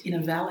almost in a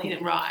valley.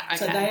 Right, okay.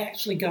 So they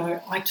actually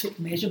I took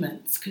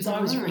measurements because I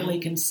was really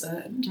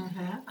concerned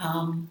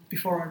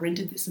before I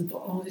rented this and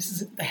thought,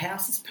 the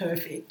house is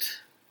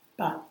perfect,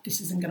 but this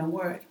isn't going to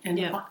work.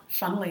 And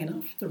funnily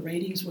enough, the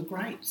readings were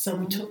great. So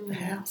we took the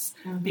house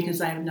because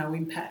they have no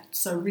impact.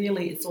 So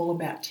really it's all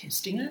about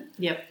testing it.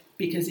 Yep.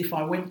 Because if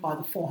I went by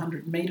the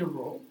 400 metre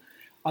rule,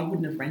 I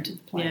wouldn't have rented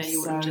the place. Yeah,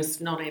 you would have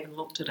just not even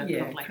looked at it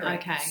properly.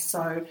 Correct. Okay.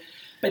 So,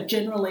 but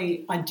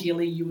generally,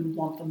 ideally, you would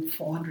want them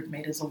 400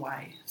 metres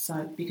away.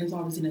 So because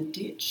I was in a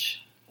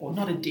ditch, or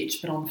not a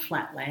ditch, but on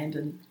flat land,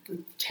 and the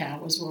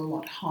towers were a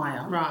lot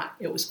higher, right,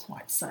 it was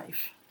quite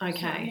safe.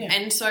 Okay. So,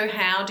 and so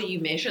how do you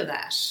measure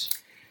that?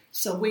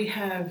 So we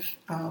have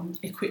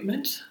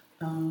equipment.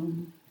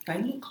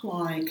 They look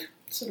like,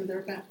 they're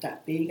about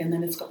that big, and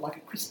then it's got like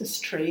a Christmas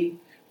tree.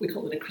 We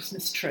call it a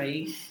Christmas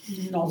tree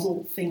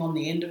nozzle thing on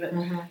the end of it.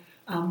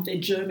 They're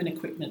German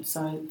equipment,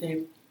 so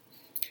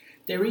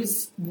there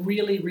is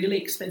really, really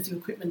expensive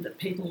equipment that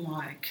people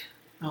like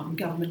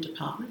government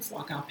departments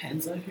like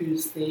ARPANSA,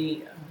 who's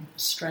the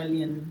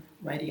Australian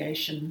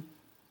radiation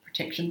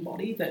protection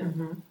body that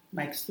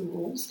makes the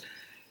rules.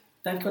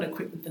 They've got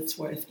equipment that's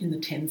worth in the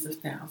tens of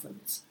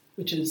thousands,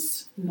 which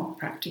is not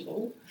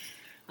practical,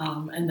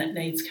 and that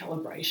needs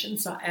calibration.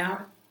 So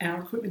our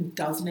equipment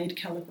does need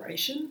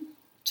calibration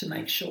to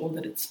make sure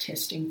that it's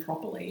testing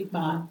properly,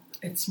 but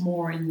it's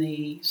more in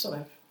the sort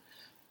of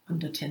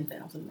under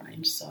 10,000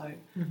 range. So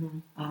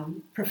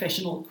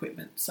professional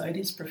equipment. So it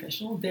is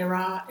professional. There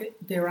are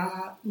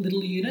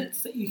little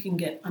units that you can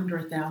get under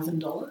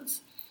 $1,000.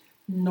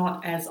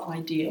 Not as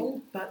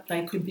ideal, but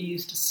they could be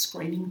used as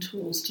screening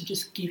tools to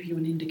just give you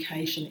an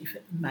indication if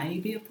it may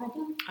be a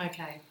problem.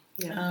 Okay.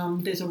 Yeah.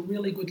 There's a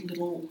really good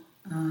little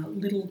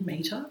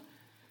meter.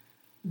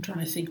 I'm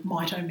trying to think,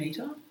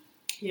 mitometer.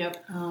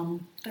 Yep.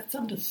 That's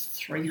under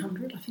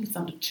 300. I think it's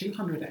under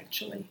 200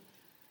 actually.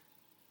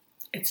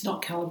 It's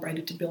not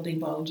calibrated to building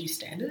biology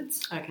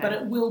standards, but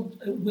it will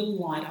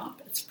light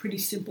up. It's pretty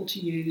simple to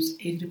use,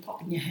 easy to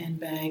pop in your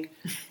handbag,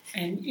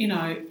 and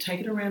take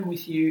it around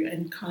with you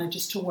and kind of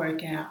just to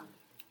work out,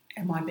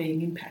 am I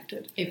being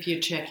impacted? If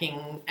you're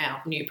checking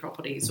out new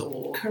properties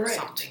or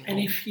something. And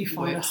if you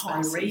find a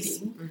high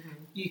reading,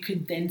 you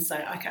could then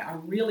say, okay, I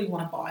really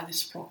want to buy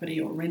this property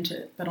or rent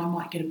it, but I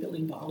might get a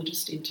building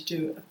biologist in to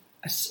do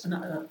a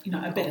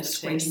better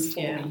screening for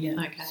me.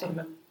 Yeah. Okay. Sort of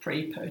a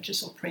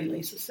pre-purchase or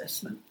pre-lease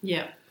assessment.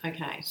 Yeah.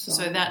 Okay.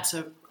 So that's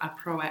a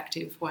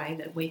proactive way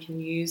that we can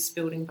use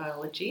building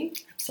biology.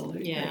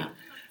 Absolutely. Yeah.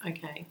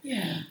 Okay.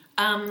 Yeah.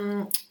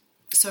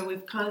 So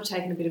we've kind of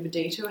taken a bit of a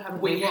detour,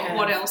 haven't we?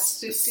 What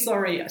else?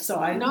 Sorry. So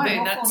I went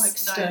off on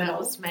external. That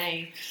was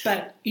me.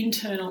 But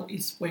internal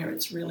is where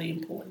it's really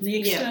important. The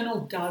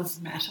external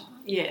does matter.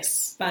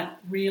 Yes. But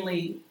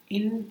really,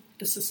 in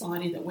the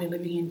society that we're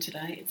living in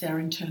today, it's our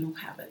internal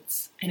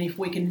habits. And if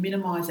we can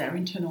minimise our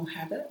internal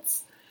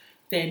habits,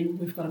 then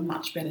we've got a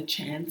much better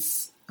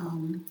chance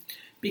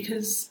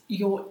because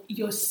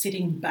you're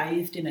sitting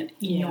bathed in it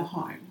in your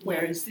home,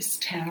 whereas this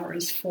tower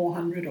is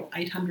 400 or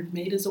 800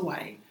 metres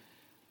away.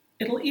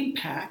 It'll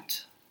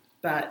impact,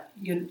 but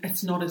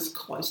it's not as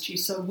close to you.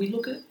 So we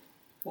look at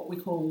what we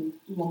call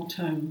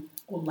long-term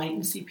or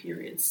latency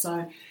periods.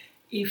 So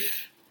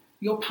if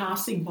you're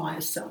passing by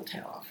a cell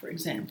tower, for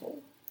example,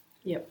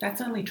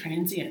 that's only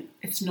transient.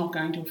 It's not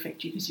going to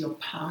affect you because you're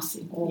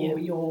passing, or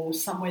you're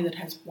somewhere that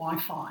has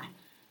Wi-Fi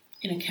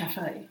in a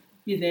cafe.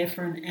 You're there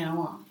for an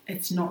hour.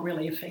 It's not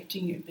really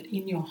affecting you. But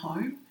in your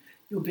home,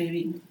 you're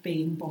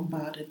being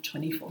bombarded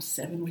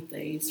 24/7 with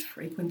these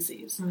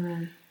frequencies.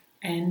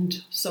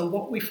 And so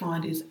what we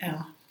find is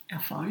our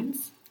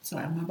phones, so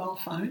our mobile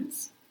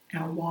phones,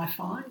 our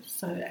Wi-Fi,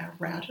 so our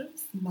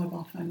routers,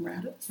 mobile phone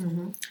routers.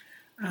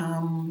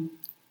 I'm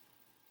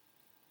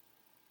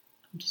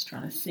just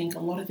trying to think. A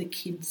lot of the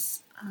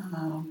kids,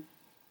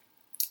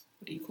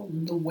 what do you call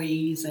them? The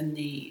Wiis and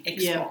the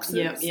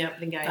Xboxes.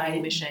 The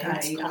gaming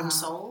machines,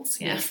 consoles.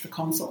 Yes, the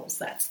consoles.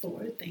 That's the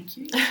word. Thank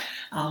you.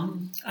 I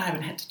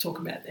haven't had to talk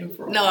about them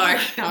for a while.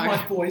 No.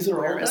 My boys are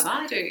older. Whereas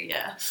I do,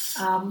 yeah.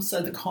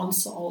 So the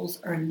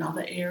consoles are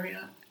another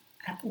area.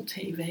 Apple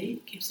TV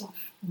gives off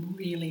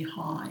really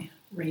high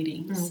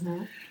readings.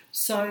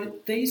 So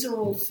these are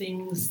all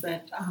things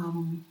that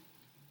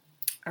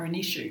are an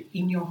issue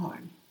in your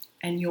home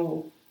and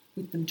you're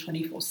with them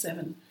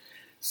 24/7.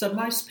 So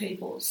most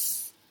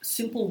people's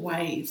simple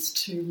ways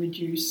to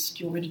reduce,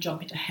 do you want me to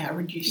jump into how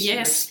reduce your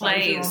exposure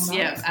please. on those?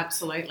 Yeah,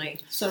 absolutely.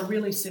 So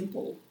really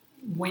simple.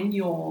 When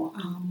your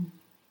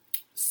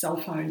cell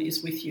phone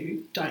is with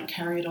you, don't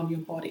carry it on your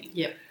body.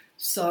 Yep.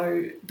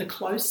 So the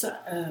closer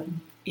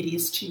it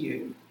is to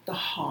you, the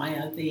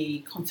higher the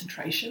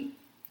concentration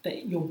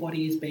that your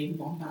body is being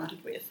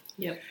bombarded with.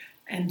 Yep.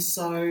 And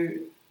so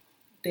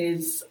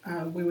there's,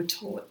 we were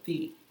taught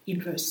the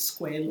inverse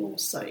square law.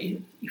 So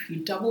if you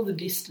double the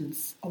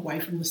distance away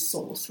from the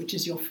source, which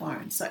is your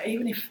phone, so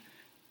even if,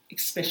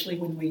 especially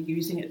when we're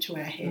using it to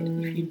our head,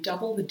 if you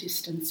double the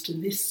distance to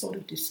this sort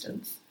of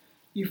distance,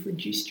 you've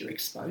reduced your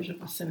exposure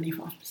by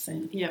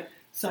 75%. Yep.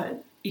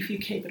 So if you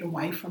keep it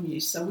away from you,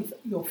 so with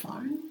your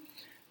phone,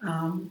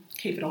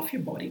 keep it off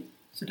your body,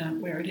 so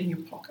don't wear it in your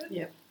pocket.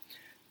 Yep.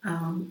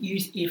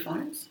 Use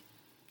earphones.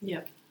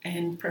 Yep.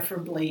 And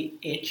preferably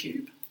air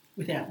tube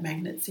without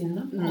magnets in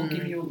them. I'll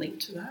give you a link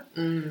to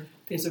that.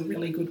 There's a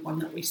really good one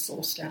that we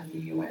sourced out of the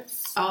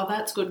US. Oh,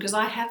 that's good, because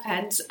I have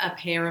had a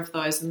pair of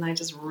those and they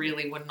just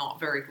really were not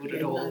very good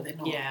at all. No, they're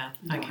not. Yeah,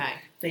 No. okay.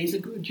 These are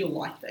good. You'll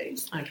like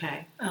these.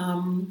 Okay.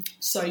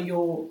 So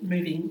you're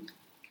moving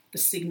the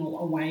signal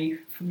away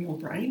from your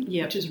brain,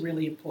 which is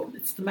really important.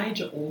 It's the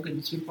major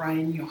organs, your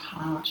brain, your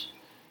heart,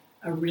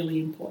 are really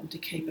important to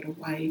keep it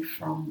away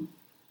from,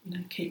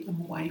 keep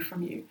them away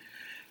from you.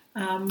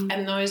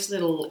 And those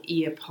little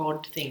ear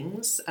pod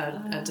things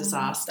are a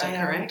disaster, they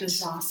correct? Are a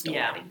disaster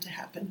waiting to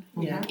happen.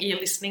 Yeah. Are you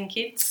listening,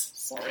 kids?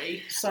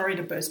 Sorry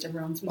to burst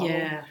everyone's bubble.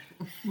 Yeah.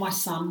 My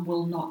son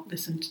will not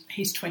listen.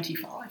 He's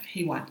 25.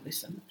 He won't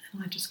listen.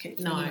 And I just keep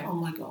thinking, oh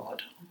my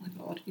God,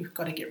 you've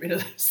got to get rid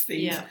of those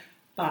things. Yeah.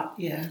 But,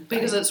 yeah.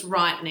 Because it's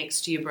right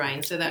next to your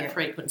brain, so that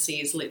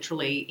frequency is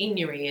literally in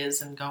your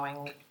ears and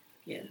going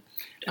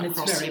and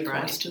across it's very your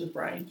brain. close to the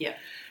brain. Yeah.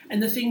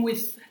 And the thing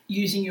with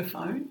using your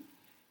phone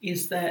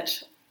is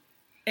that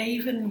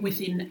even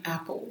within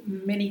Apple,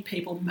 many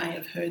people may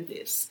have heard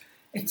this,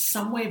 it's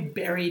somewhere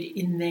buried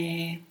in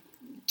their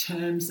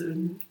terms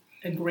and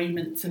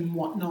agreements and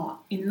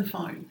whatnot in the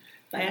phone.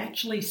 They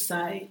actually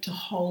say to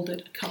hold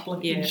it a couple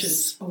of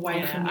inches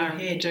away from your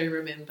head. I do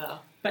remember.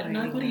 But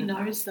nobody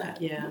knows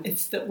that. Yeah.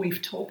 It's that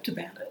we've talked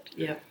about it.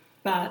 Yeah.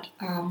 But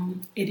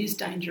it is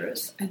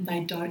dangerous, and they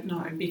don't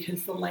know,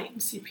 because the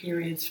latency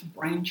periods for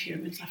brain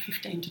tumours are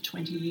 15 to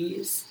 20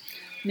 years.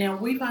 Now,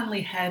 we've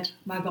only had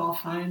mobile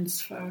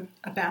phones for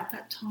about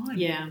that time.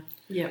 Yeah,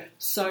 yeah.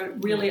 So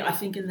really, I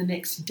think in the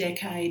next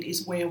decade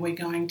is where we're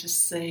going to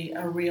see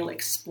a real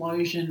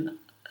explosion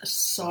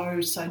so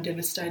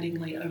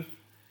devastatingly of,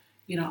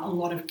 a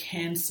lot of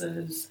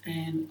cancers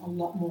and a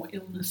lot more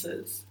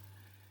illnesses,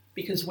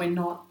 because we're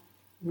not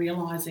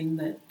realising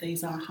that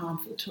these are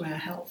harmful to our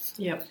health.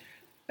 Yep.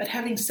 But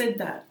having said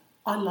that,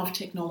 I love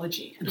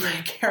technology and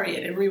I carry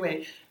it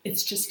everywhere.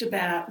 It's just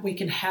about, we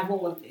can have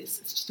all of this.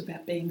 It's just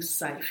about being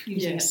safe,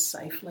 using it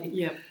safely.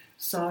 Yep.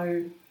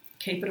 So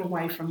keep it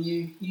away from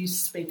you.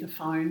 Use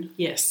speakerphone.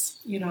 Yes.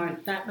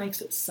 That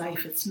makes it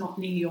safe. It's not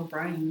near your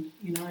brain.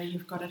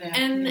 You've got it out.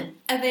 And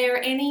are there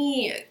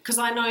any, because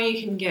I know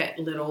you can get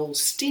little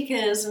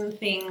stickers and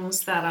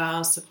things that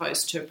are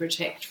supposed to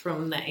protect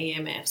from the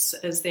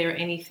EMFs. Is there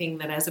anything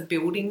that as a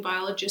building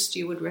biologist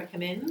you would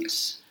recommend?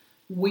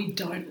 We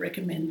don't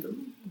recommend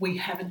them. We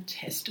haven't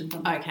tested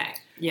them. Okay,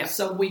 yeah.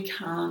 So we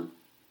can't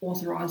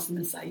authorise them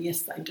and say,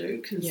 yes, they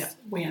do, because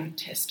we haven't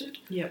tested.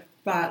 Yep.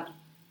 But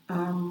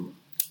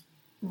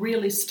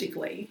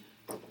realistically,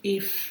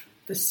 if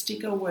the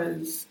sticker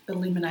was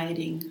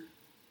eliminating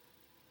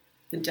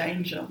the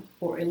danger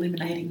or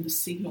eliminating the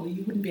signal,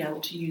 you wouldn't be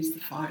able to use the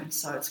phone.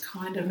 So it's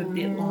kind of a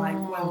bit like,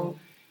 well,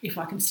 if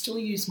I can still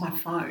use my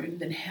phone,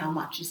 then how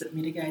much is it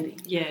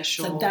mitigating? Yeah,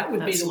 sure. So that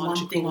would be the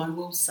logical. one thing I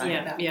will say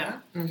about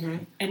that. Mm-hmm.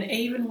 And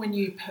even when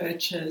you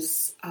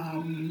purchase,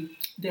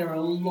 there are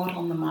a lot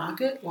on the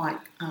market, like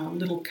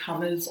little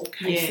covers or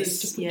cases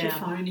to put your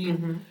phone in.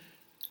 Mm-hmm.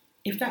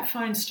 If that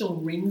phone still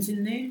rings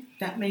in there,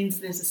 that means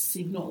there's a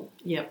signal.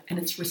 Yep. And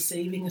it's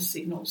receiving a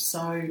signal.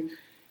 So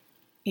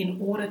in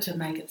order to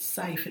make it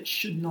safe, it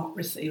should not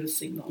receive a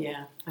signal.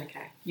 Yeah,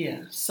 okay.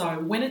 Yeah.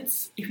 So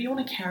if you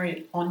want to carry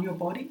it on your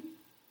body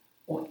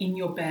or in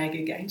your bag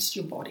against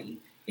your body,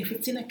 if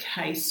it's in a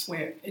case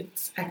where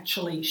it's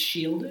actually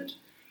shielded,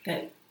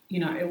 that,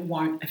 it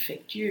won't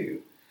affect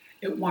you,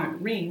 it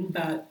won't ring,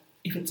 but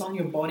if it's on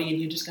your body and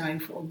you're just going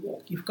for a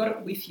walk, you've got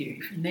it with you.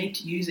 If you need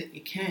to use it,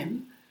 you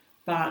can,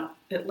 but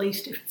at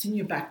least if it's in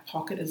your back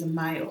pocket as a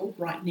male,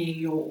 right near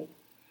your,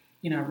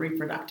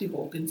 reproductive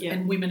organs,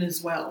 and women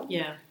as well,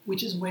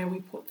 which is where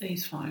we put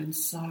these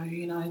phones. So,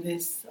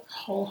 there's a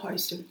whole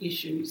host of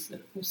issues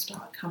that will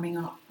start coming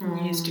up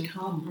in years to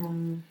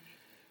come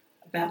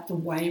about the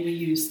way we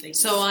use things.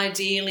 So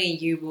ideally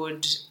you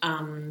would,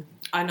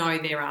 I know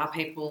there are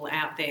people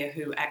out there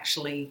who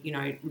actually,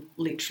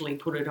 literally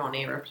put it on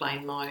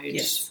aeroplane mode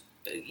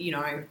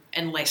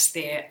unless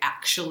they're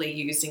actually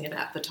using it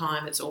at the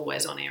time, it's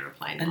always on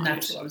aeroplane mode. And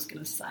that's what I was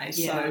going to say.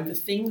 Yeah. So the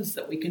things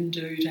that we can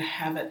do to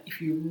have it,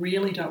 if you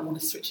really don't want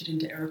to switch it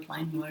into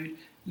aeroplane mode,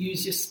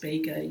 use your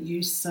speaker,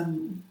 use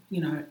some,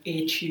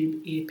 air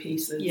tube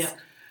earpieces. Yeah.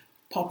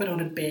 Pop it on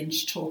a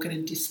bench, talk at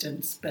a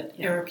distance, but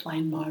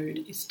aeroplane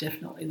mode is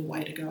definitely the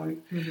way to go.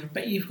 Mm-hmm.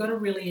 But you've got to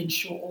really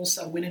ensure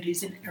also when it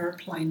is in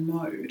aeroplane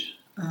mode,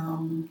 I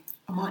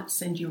might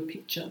send you a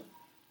picture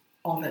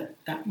of it.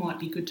 That might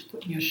be good to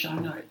put in your show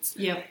notes.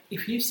 Yep.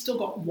 If you've still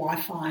got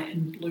Wi-Fi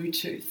and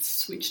Bluetooth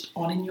switched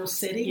on in your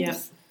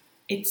settings,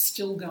 it's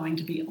still going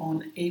to be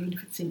on even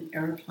if it's in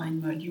aeroplane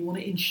mode. You want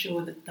to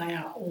ensure that they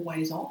are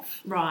always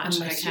off. Right,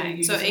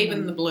 okay. So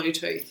even the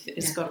Bluetooth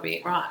has got to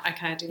be... Right,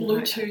 okay, I didn't know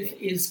that. Bluetooth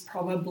is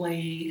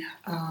probably...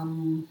 how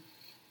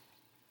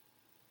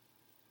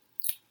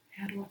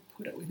do I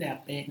put it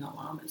without being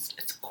alarmist?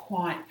 It's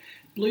quite...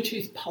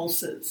 Bluetooth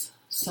pulses,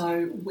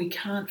 so we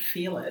can't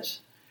feel it,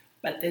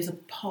 but there's a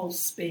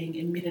pulse being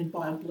emitted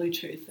by a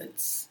Bluetooth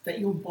that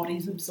your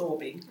body's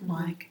absorbing. Mm-hmm.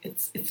 Like,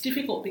 it's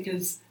difficult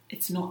because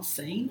it's not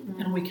seen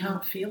and we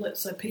can't feel it,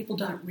 so people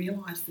don't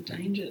realise the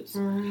dangers.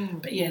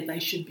 But yeah, they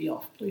should be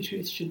off.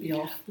 Bluetooth should be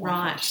off.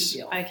 Wi-Fi should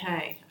be off.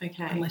 Okay.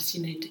 Unless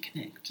you need to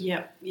connect.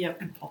 Yep.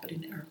 And pop it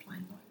in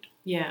aeroplane mode.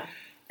 Yeah.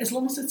 As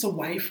long as it's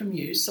away from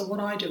you. So what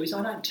I do is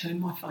I don't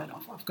turn my phone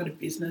off. I've got a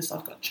business,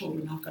 I've got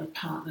children, I've got a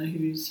partner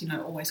who's,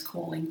 always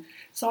calling.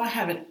 So I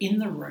have it in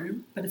the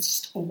room, but it's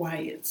just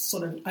away. It's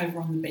sort of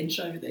over on the bench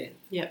over there.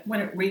 Yeah.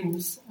 When it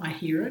rings, I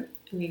hear it.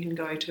 And you can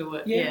go to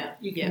it.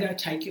 You can go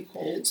take your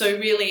calls. So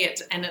really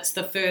it's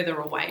the further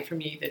away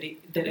from you that it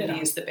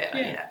is, the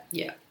better.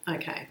 Yeah.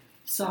 Okay.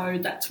 So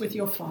that's with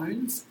your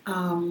phones.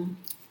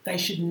 They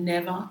should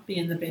never be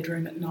in the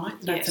bedroom at night.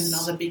 That's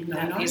another big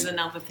no-no. That is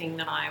another thing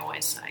that I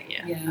always say,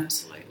 yeah.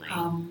 Absolutely.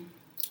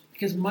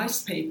 Because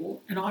most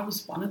people, and I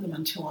was one of them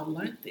until I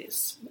learnt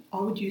this,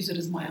 I would use it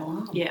as my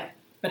alarm. Yeah.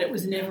 But it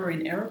was never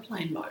in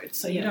aeroplane mode,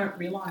 so you don't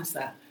realise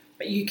that.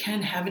 But you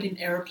can have it in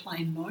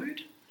aeroplane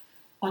mode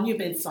on your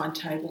bedside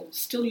table,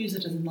 still use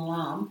it as an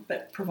alarm,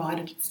 but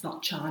provided it's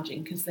not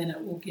charging, because then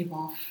it will give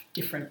off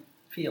different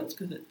fields,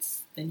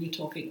 because then you're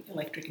talking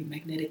electric and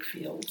magnetic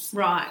fields.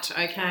 Right,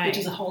 okay. Which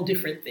is a whole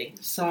different thing.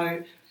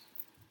 So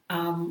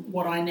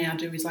what I now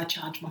do is I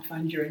charge my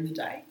phone during the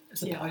day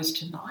as opposed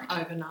to night.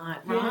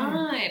 Overnight,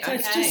 right. Okay. So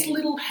it's just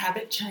little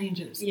habit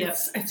changes. Yep.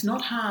 It's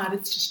not hard,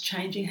 it's just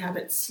changing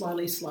habits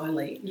slowly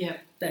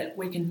that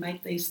we can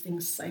make these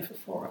things safer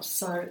for us.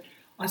 So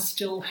I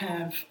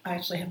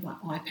actually have my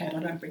iPad.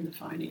 I don't bring the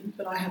phone in,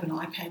 but I have an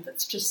iPad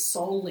that's just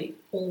solely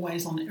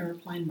always on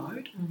aeroplane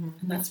mode, and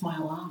that's my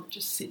alarm. It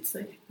just sits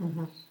there.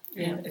 Mm-hmm.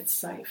 Yeah, it's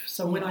safe.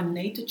 So when I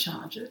need to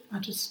charge it, I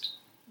just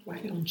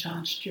whack it on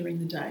charge during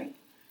the day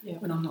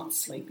when I'm not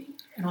sleeping,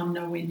 and I'm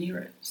nowhere near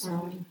it.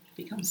 So it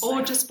becomes safe.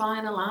 Or just buy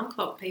an alarm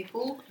clock,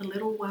 people, a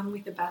little one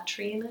with a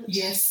battery in it.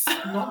 Yes,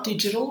 not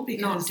digital,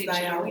 because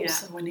they are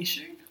also an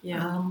issue.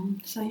 Yeah.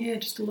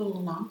 Just a little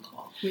alarm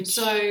clock.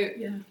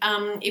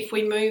 If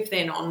we move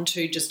then on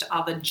to just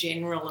other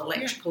general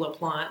electrical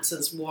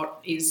appliances, what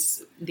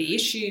is the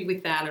issue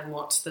with that and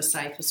what's the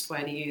safest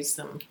way to use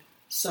them?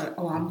 So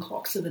alarm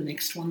clocks are the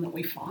next one that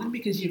we find,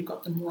 because you've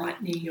got them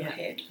right near your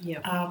head.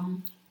 Yeah.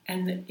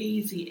 And the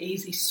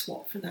easy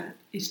swap for that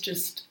is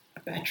just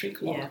a battery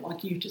clock,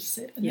 like you just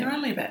said. And they're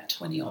only about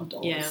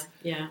 $20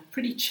 Yeah.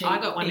 Pretty cheap.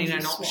 I got one in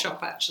an op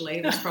shop, actually.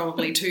 It was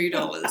probably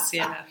 $2.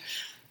 Yeah.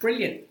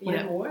 Brilliant,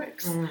 whatever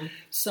works.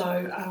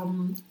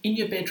 So in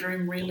your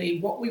bedroom, really,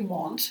 what we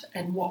want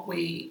and what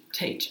we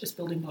teach as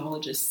building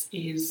biologists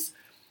is,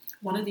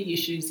 one of the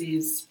issues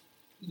is,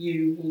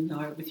 you will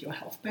know with your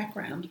health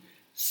background,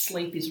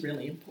 sleep is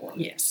really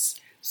important. Yes.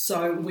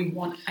 So we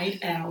want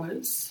 8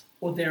 hours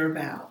or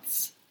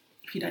thereabouts.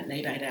 If you don't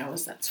need 8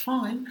 hours, that's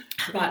fine.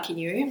 But can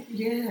you?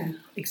 Yeah,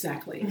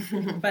 exactly.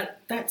 But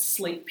that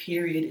sleep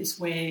period is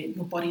where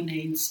your body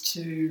needs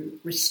to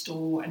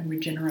restore and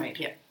regenerate.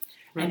 Yep.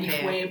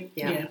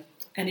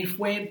 And if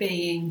we're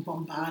being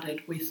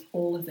bombarded with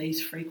all of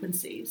these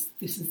frequencies,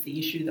 this is the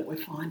issue that we're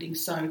finding.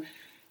 So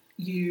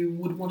you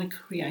would want to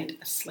create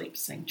a sleep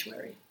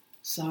sanctuary.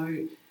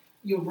 So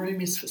your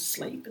room is for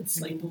sleep and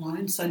sleep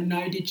alone. So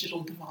no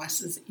digital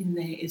devices in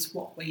there is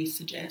what we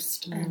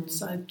suggest. And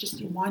so just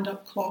your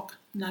wind-up clock,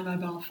 no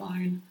mobile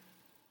phone,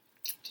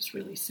 just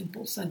really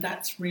simple. So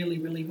that's really,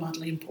 really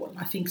vitally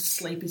important. I think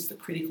sleep is the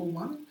critical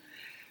one.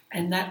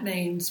 And that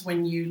means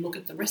when you look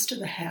at the rest of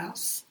the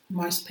house,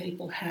 most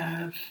people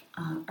have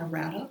a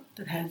router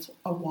that has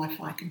a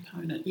Wi-Fi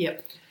component.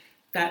 Yep.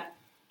 That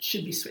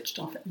should be switched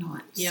off at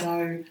night. Yep.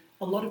 So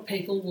a lot of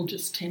people will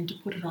just tend to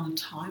put it on a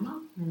timer,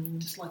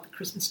 just like the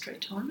Christmas tree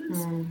timers.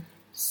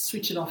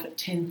 Switch it off at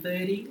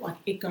 10:30, like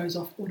it goes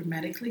off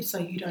automatically, so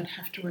you don't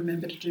have to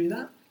remember to do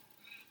that.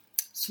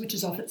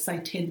 Switches off at, say,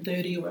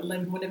 10:30 or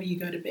 11, whenever you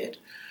go to bed.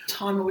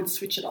 Timer would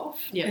switch it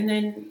off. Yep. And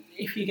then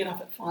if you get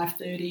up at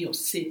 5:30 or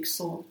 6,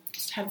 or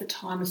just have the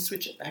timer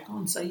switch it back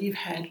on. So you've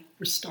had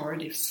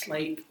restorative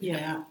sleep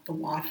without the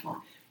Wi-Fi.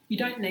 You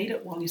don't need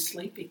it while you're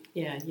sleeping.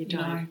 Yeah, you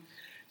don't.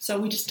 So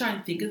we just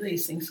don't think of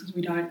these things because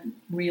we don't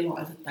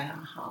realise that they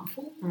are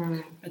harmful.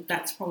 But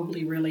that's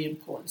probably really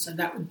important. So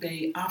that would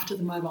be after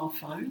the mobile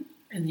phone,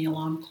 and the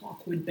alarm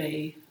clock would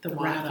be the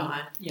router.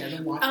 Wi-Fi. Yeah, the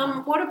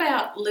Wi-Fi. What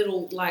about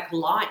little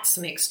lights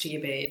next to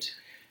your bed?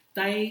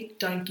 They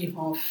don't give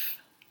off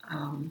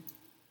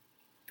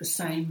the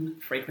same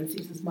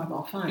frequencies as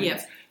mobile phones.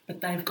 Yep.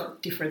 But they've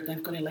got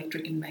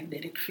electric and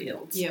magnetic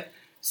fields. Yep.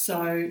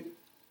 So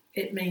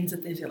it means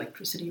that there's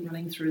electricity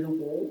running through the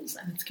walls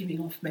and it's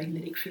giving off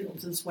magnetic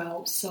fields as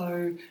well.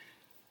 So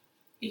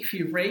if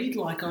you read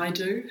like I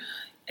do,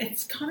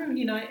 it's kind of,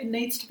 it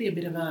needs to be a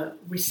bit of a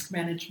risk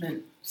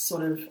management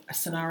sort of a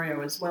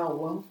scenario as well.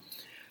 Well,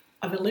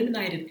 I've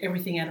eliminated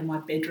everything out of my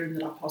bedroom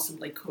that I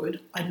possibly could.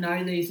 I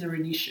know these are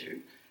an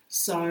issue.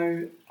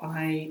 So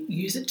I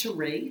use it to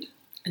read,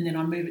 and then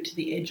I move it to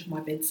the edge of my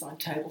bedside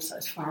table, so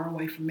as far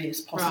away from me as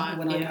possible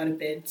when I go to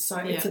bed. So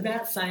it's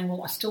about saying,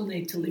 well, I still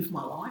need to live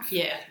my life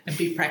and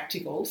be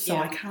practical, so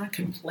I can't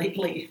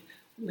completely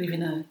live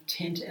in a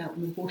tent out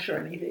in the bush or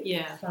anything.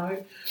 Yeah.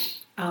 So,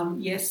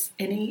 yes,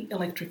 any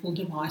electrical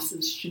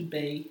devices should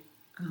be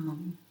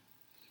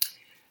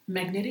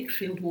magnetic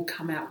field will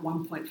come out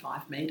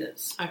 1.5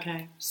 metres.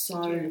 Okay.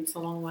 So it's a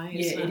long way,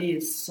 isn't it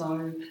is.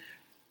 So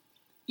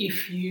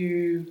if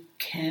you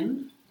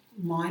can...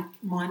 Mine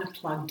are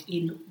plugged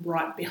in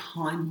right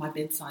behind my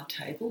bedside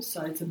table,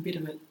 so it's a bit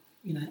of a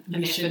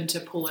mission effort to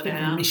pull it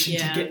out. A mission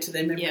to get to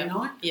them every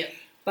night. Yeah.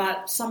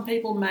 But some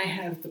people may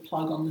have the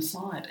plug on the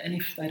side, and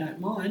if they don't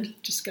mind,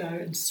 just go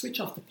and switch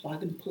off the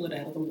plug and pull it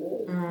out of the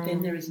wall.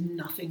 Then there is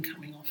nothing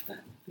coming off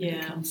that.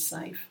 It becomes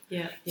safe.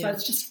 Yeah. So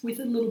it's just with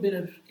a little bit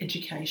of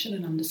education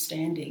and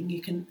understanding,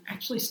 you can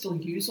actually still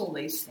use all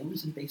these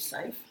things and be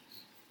safe.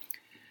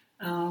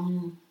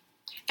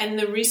 And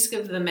the risk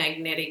of the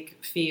magnetic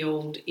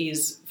field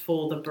is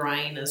for the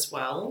brain as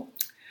well?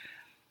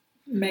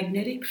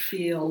 Magnetic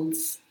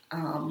fields,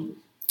 in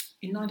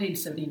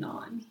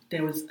 1979,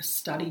 there was a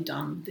study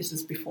done. This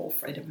is before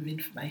freedom of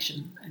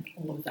information and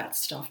all of that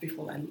stuff,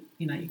 before they,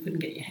 you couldn't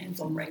get your hands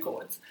on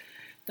records.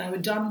 They were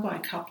done by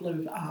a couple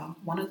of,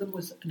 one of them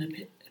was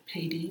an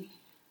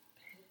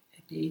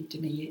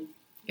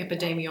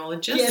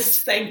epidemiologist.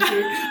 Yes, thank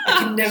you. I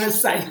can never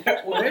say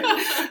that word.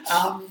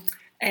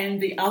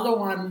 And the other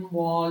one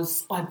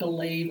was, I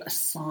believe, a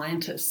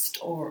scientist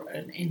or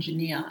an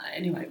engineer.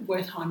 Anyway,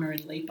 Wertheimer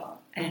and Leeper.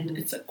 And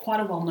it's quite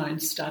a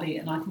well-known study,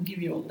 and I can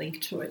give you a link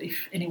to it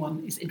if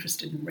anyone is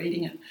interested in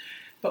reading it.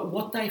 But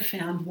what they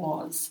found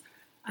was,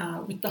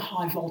 with the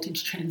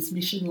high-voltage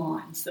transmission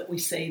lines that we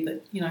see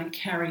that,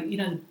 carry,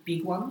 the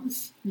big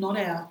ones, not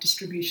our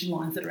distribution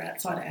lines that are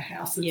outside our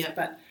houses,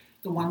 but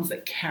the ones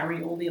that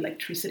carry all the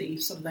electricity,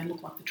 sort of they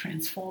look like the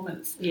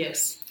transformers.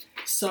 Yes.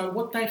 So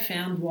what they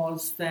found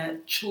was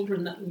that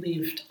children that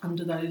lived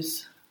under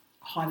those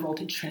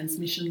high-voltage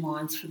transmission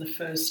lines for the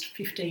first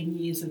 15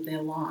 years of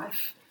their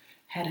life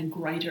had a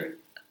greater,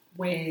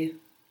 where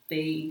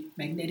the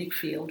magnetic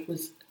field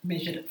was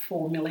measured at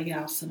 4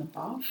 milligauss and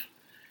above.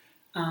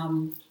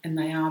 And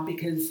they are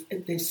because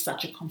there's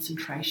such a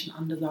concentration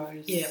under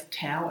those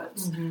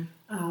towers.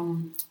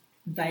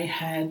 They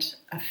had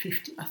a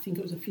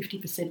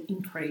 50%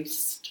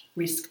 increased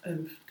risk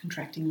of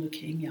contracting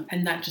leukemia.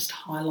 And that just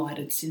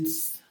highlighted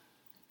since,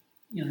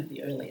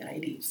 the early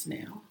 80s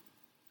now,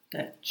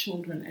 that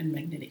children and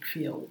magnetic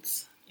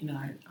fields,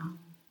 are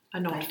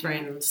not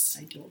friends.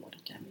 They do a lot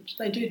of damage.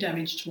 They do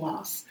damage to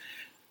us.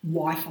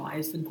 Wi-Fi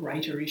is the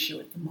greater issue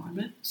at the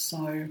moment.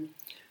 So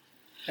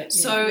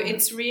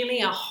it's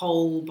really a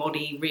whole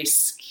body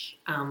risk.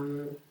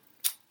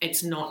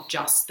 It's not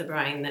just the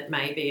brain that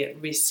may be at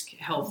risk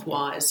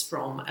health-wise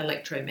from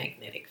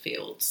electromagnetic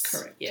fields.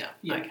 Correct. Yeah.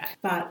 Okay.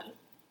 But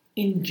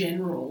in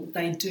general,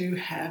 they do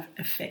have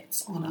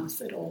effects on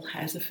us. It all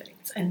has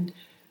effects. And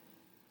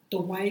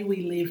the way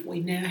we live,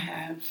 we now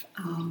have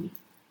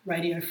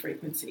radio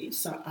frequencies,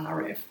 so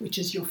RF, which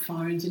is your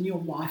phones and your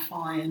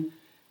Wi-Fi, and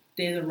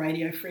they're the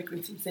radio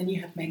frequencies. Then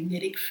you have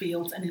magnetic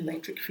fields and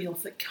electric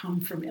fields that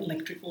come from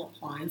electrical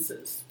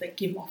appliances that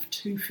give off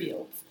two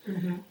fields.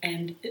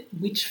 And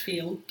which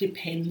field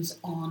depends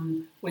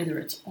on whether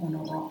it's on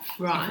or off,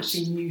 if it's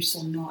in use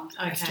or not,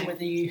 as to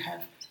whether you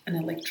have an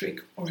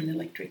electric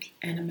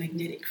and a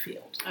magnetic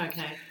field.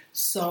 Okay.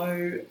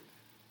 So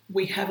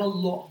we have a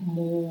lot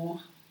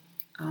more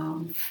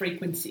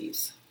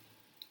frequencies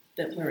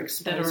that we're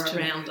exposed to. That are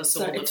around us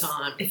all the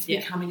time. It's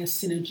becoming a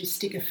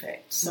synergistic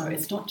effect. So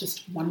it's not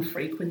just one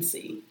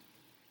frequency,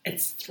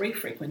 it's three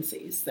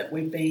frequencies that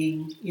we're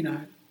being,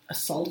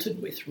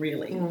 assaulted with,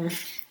 really.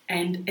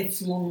 And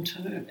it's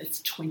long-term.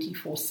 It's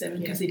 24/7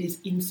 because it is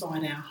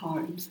inside our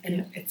homes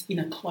and it's in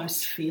a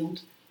close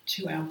field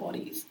to our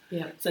bodies.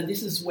 So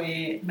this is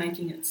where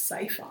making it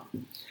safer.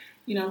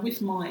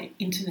 With my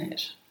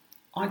internet,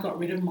 I got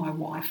rid of my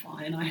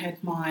Wi-Fi and I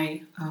had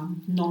my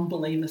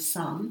non-believer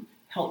son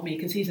help me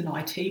because he's an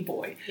IT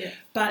boy.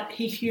 But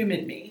he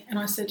humoured me and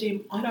I said to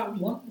him, I don't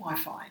want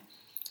Wi-Fi.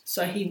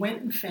 So he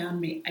went and found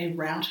me a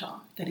router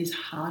that is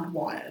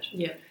hardwired.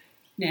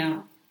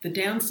 Now, the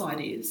downside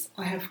is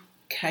I have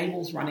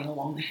cables running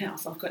along the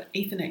house. I've got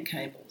Ethernet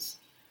cables.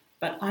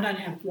 but I don't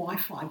have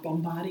Wi-Fi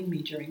bombarding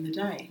me during the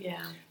day.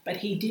 Yeah. But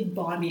he did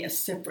buy me a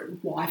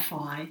separate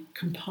Wi-Fi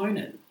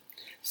component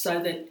so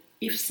that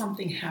if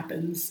something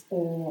happens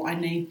or I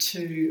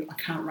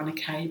can't run a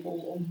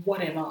cable or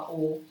whatever,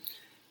 or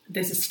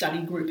there's a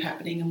study group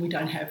happening and we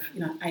don't have,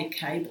 8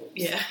 cables,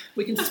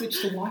 we can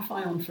switch the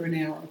Wi-Fi on for an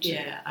hour or 2.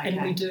 Yeah, okay.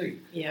 And we do.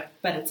 Yeah.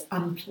 But it's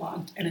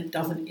unplugged and it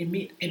doesn't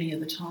emit any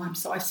of the time.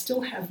 So I still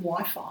have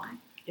Wi-Fi,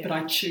 but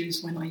I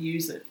choose when I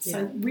use it. Yeah.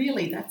 So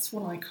really that's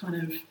what I kind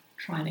of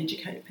try and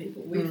educate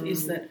people with,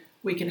 is that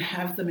we can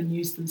have them and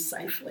use them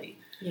safely.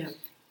 Yeah.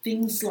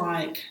 Things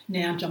like,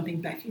 now jumping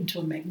back into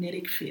a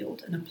magnetic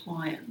field, an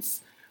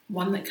appliance,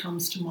 one that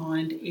comes to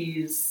mind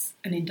is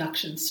an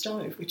induction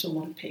stove, which a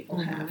lot of people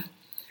have,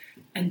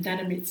 and that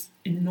emits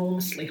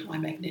enormously high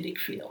magnetic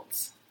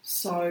fields.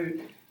 So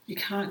you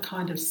can't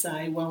kind of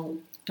say, well,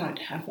 don't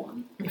have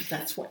one if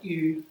that's what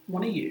you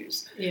want to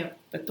use. Yeah.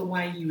 But the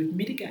way you would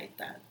mitigate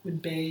that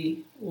would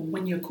be, well,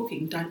 when you're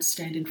cooking, don't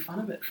stand in front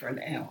of it for an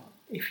hour.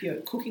 If you're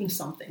cooking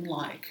something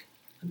like,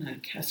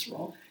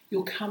 casserole,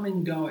 you'll come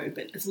and go,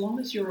 but as long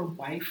as you're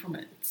away from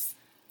it, it's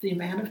the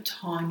amount of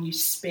time you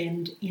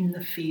spend in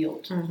the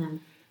field.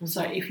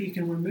 So if you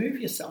can remove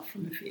yourself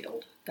from the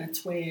field,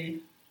 that's where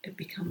it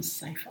becomes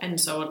safer. And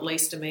so at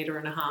least 1.5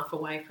 meters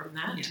away from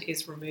that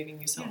is removing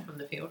yourself from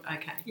the field.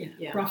 Okay.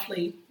 Yeah.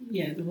 Roughly,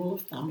 the rule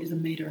of thumb is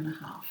 1.5 meters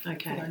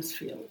for those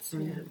fields.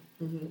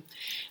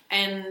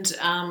 And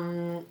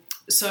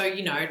so,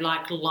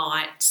 like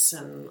lights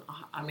and,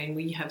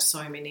 we have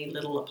so many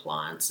little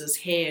appliances,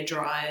 hair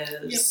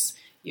dryers,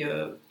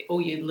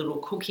 all your little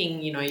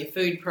cooking, your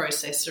food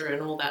processor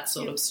and all that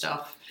sort of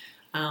stuff.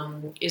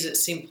 Is it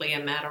simply a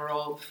matter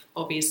of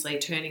obviously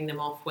turning them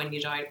off when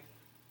you're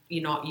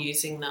not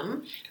using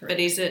them? Correct. But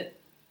is it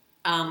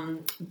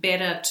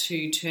better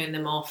to turn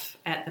them off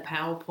at the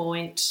power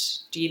point?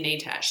 Do you need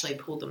to actually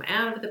pull them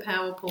out of the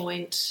power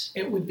point?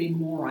 It would be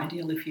more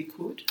ideal if you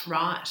could.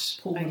 Right.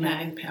 Pull them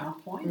out of the power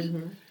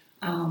point.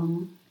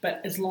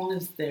 But as long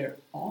as they're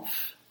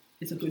off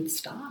is a good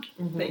start.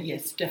 But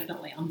yes,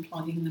 definitely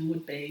unplugging them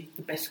would be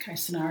the best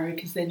case scenario,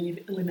 because then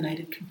you've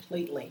eliminated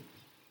completely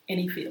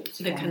any fields.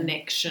 The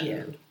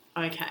connection.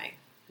 Yeah. Okay.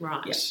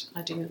 Right. Yep.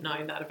 I didn't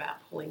know that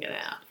about pulling it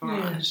out.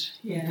 Right.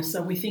 Yeah.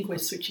 So we think we're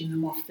switching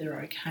them off, they're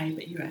okay,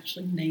 but you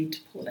actually need to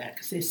pull it out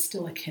because there's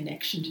still a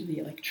connection to the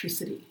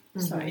electricity.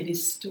 So it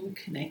is still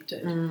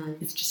connected.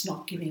 It's just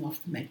not giving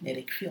off the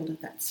magnetic field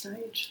at that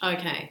stage.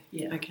 Okay.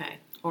 Yeah. Okay.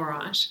 All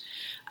right.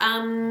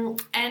 And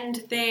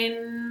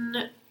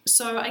then,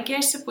 so I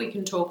guess if we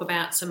can talk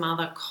about some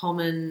other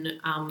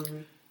common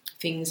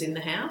things in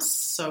the house.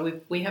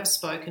 So we have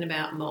spoken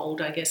about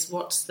mould. I guess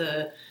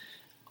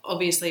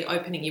obviously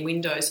opening your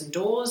windows and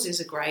doors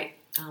is a great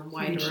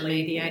way to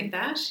remediate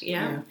that.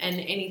 Yeah. And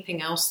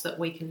anything else that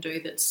we can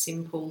do that's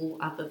simple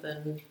other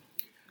than...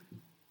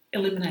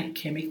 Eliminate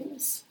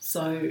chemicals.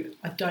 So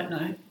I don't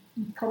know,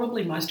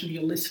 probably most of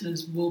your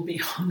listeners will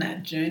be on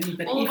that journey.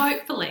 But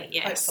hopefully,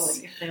 yes.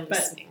 Hopefully. If they're but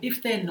listening.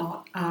 If they're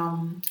not,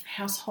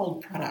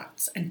 household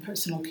products and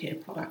personal care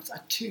products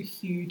are 2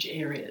 huge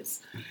areas.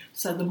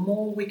 So the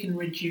more we can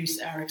reduce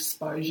our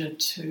exposure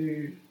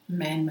to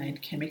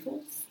man-made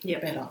chemicals, the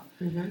better.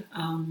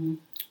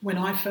 When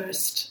I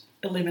first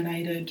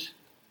eliminated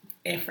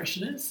air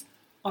fresheners,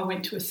 I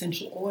went to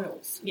essential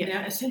oils.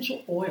 Now,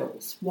 essential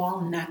oils, while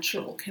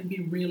natural, can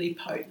be really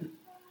potent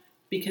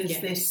because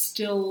they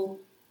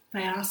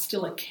are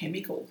still a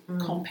chemical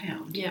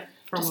compound. Yeah,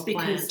 from just a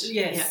plant. Because,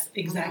 yes,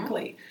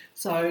 exactly.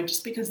 So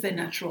just because they're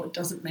natural, it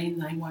doesn't mean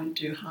they won't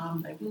do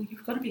harm. They will.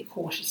 You've got to be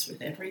cautious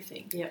with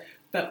everything. Yeah.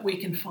 But we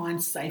can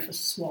find safer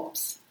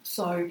swaps.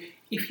 So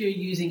if you're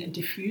using a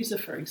diffuser,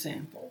 for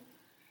example,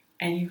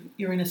 and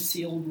you're in a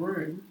sealed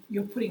room,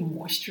 you're putting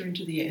moisture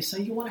into the air. So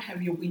you want to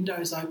have your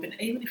windows open,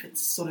 even if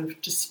it's sort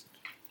of just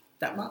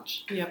that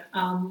much. Yep.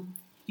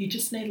 You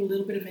just need a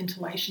little bit of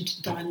ventilation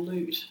to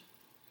dilute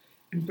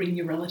and bring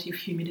your relative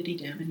humidity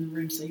down in the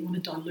room. So you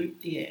want to dilute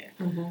the air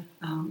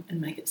and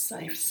make it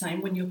safe.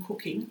 Same when you're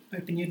cooking,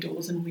 open your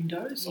doors and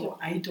windows or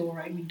a door,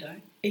 a window,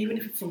 even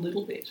if it's a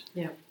little bit.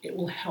 It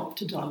will help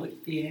to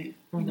dilute the air.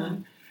 You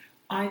know,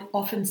 I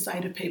often say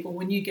to people,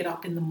 when you get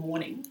up in the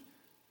morning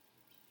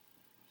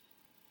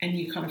and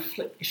you kind of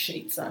flip your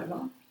sheets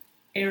over,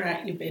 air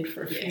out your bed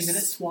for a few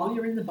minutes while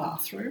you're in the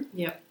bathroom.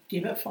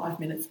 Give it 5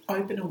 minutes,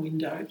 open a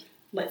window,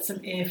 let some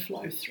air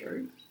flow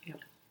through.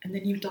 And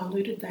then you've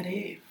diluted that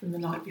air from the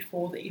night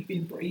before that you've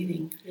been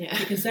breathing.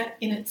 Because that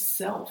in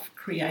itself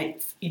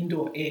creates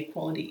indoor air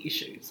quality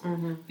issues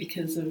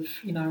because of,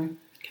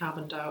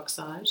 carbon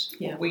dioxide.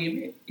 What we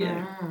emit.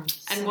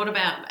 And what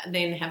about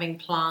then having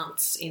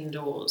plants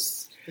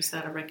indoors? Is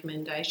that a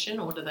recommendation,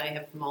 or do they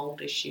have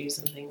mould issues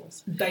and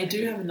things? They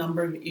do have a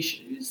number of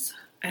issues,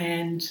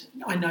 and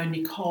I know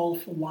Nicole,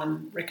 for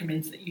one,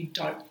 recommends that you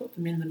don't put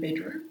them in the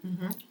bedroom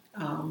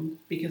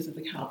because of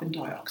the carbon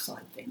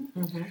dioxide thing.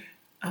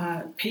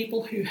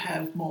 People who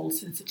have mould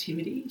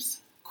sensitivities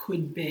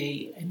could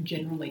be, and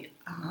generally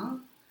are,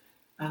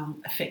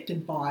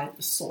 affected by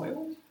the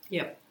soil.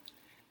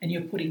 and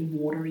you're putting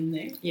water in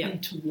there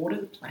to water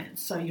the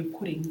plants. So you're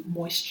putting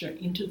moisture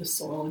into the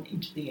soil and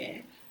into the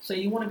air. So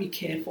you want to be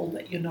careful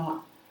that you're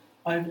not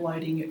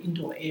overloading your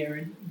indoor air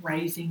and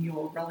raising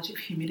your relative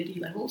humidity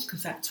levels,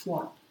 because that's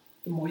what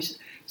the moisture...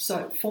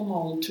 So for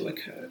mould to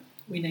occur,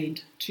 we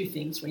need two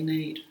things. We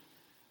need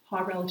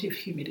high relative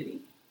humidity,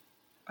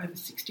 over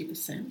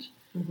 60%,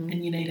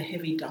 and you need a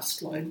heavy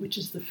dust load, which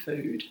is the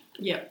food.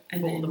 Yep,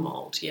 and for the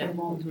mould, For the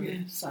mould,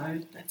 So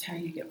that's how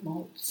you get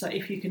mould. So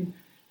if you can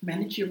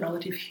manage your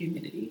relative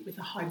humidity with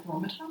a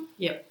hygrometer,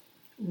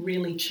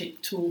 really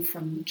cheap tool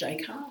from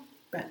Jaycar,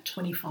 about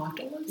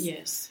 $25.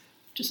 Yes.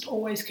 Just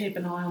always keep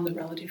an eye on the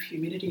relative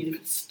humidity, and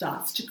if it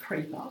starts to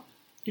creep up,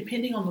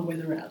 depending on the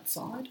weather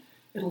outside,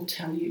 it'll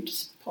tell you.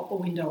 Just pop a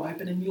window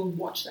open and you'll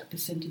watch that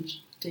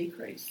percentage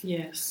decrease.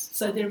 Yes.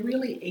 So they're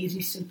really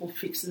easy, simple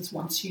fixes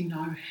once you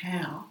know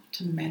how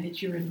to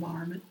manage your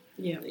environment,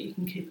 that you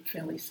can keep it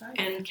fairly safe.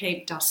 And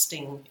keep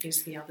dusting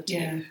is the other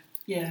tip.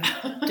 Yeah,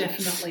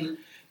 definitely.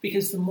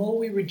 Because the more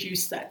we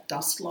reduce that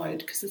dust load,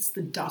 because it's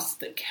the dust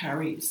that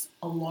carries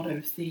a lot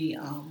of the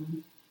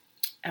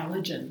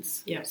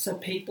allergens. Yeah. So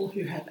people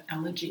who have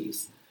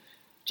allergies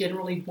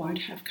generally won't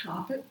have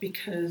carpet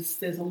because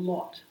there's a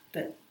lot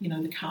that,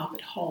 the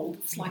carpet holds.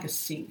 It's like a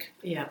sink.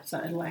 Yeah.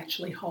 So it'll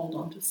actually hold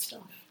on to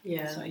stuff.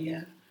 Yeah.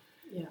 So,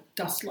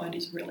 dust load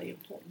is really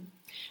important.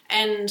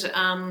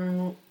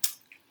 And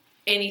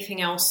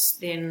anything else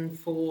then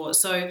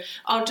so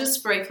I'll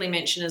just briefly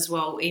mention as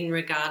well in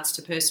regards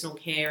to personal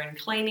care and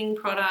cleaning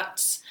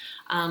products,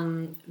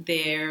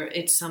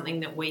 it's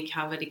something that we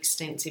covered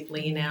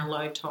extensively in our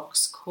low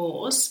tox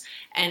course,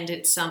 and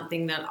it's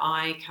something that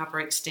I cover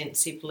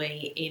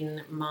extensively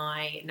in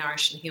my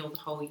Nourish and Heal the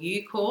Whole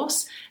You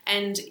course,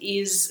 and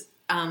is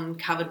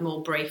covered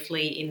more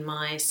briefly in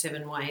my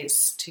 7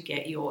 ways to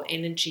get your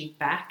energy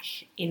back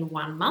in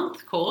 1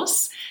 month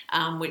course,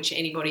 which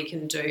anybody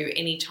can do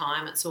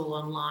anytime. It's all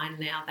online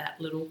now,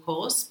 that little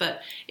course.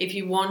 But if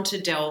you want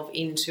to delve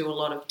into a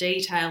lot of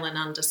detail and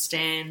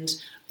understand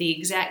the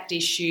exact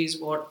issues,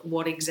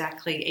 what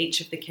exactly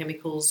each of the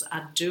chemicals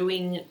are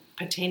doing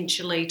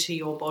potentially to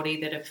your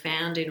body that are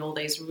found in all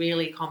these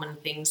really common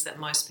things that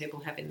most people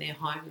have in their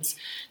homes,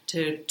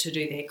 to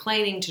do their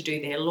cleaning, to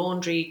do their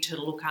laundry, to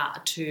look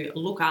after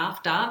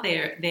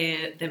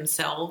their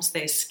themselves,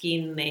 their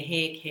skin, their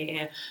hair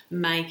care,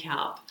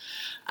 makeup,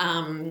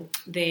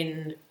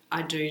 then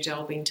I do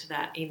delve into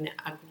that in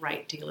a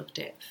great deal of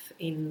depth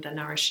in the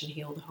Nourish and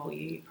Heal the Whole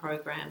You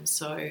program.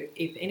 So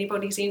if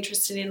anybody's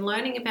interested in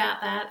learning about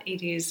that,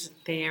 it is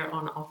there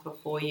on offer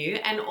for you.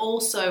 And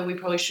also we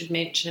probably should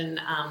mention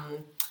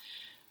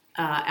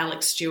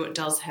Alex Stewart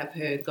does have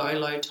her Go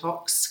Low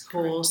Tox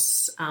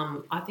course.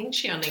 I think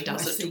she only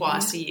does it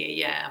twice a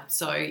year,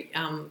 So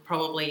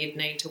probably you'd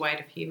need to wait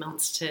a few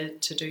months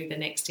to do the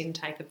next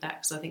intake of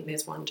that, because I think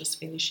there's one just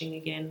finishing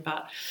again.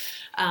 But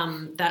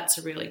that's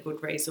a really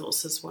good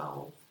resource as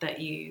well that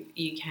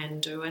you can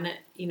do. And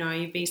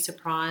you'd be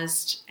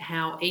surprised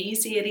how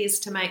easy it is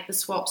to make the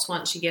swaps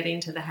once you get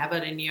into the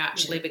habit and you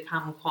actually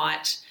become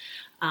quite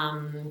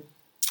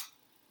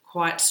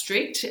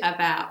strict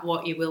about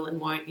what you will and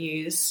won't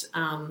use,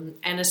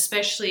 and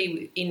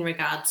especially in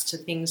regards to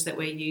things that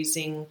we're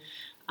using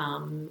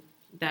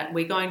that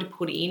we're going to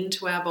put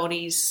into our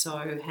bodies,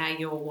 so how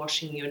you're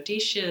washing your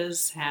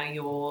dishes, how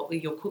your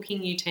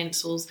cooking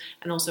utensils,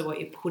 and also what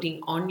you're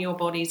putting on your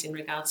bodies in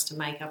regards to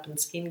makeup and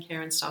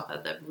skincare and stuff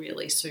are the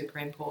really super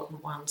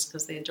important ones,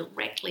 because they're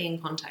directly in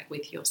contact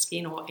with your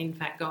skin, or in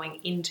fact going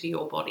into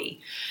your body.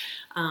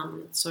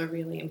 So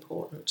really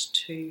important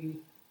to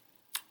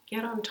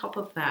get on top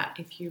of that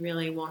if you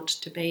really want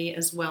to be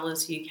as well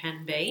as you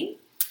can be.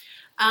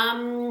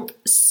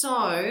 So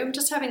I'm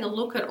just having a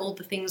look at all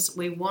the things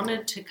we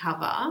wanted to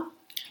cover.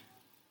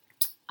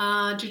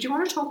 Did you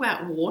want to talk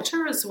about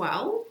water as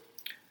well?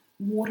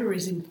 Water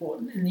is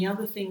important, and the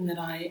other thing that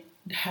I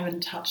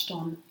haven't touched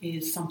on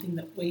is something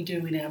that we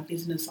do in our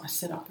business. I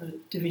set up a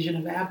division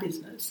of our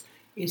business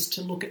is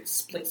to look at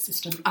split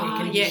system air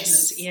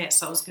conditioners.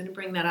 Yes, I was going to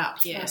bring that up,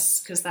 yes,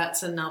 because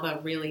that's another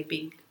really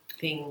big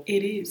thing.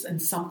 It is,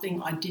 and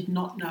something I did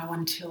not know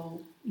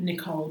until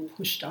Nicole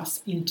pushed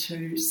us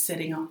into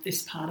setting up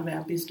this part of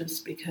our business,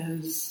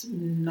 because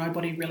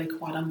nobody really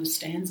quite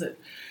understands it.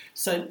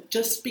 So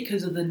just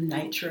because of the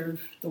nature of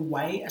the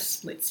way a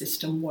split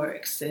system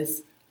works,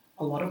 there's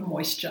a lot of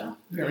moisture,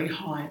 very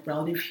high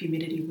relative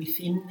humidity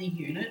within the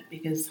unit,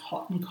 because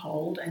hot and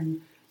cold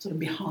and sort of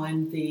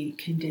behind the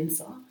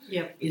condenser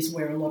is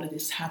where a lot of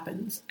this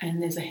happens.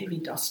 And there's a heavy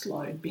dust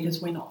load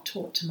because we're not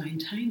taught to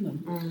maintain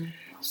them.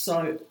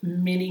 So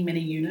many, many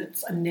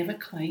units are never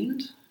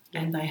cleaned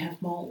and they have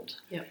mould.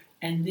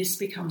 And this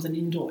becomes an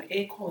indoor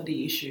air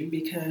quality issue,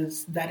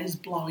 because that is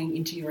blowing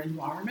into your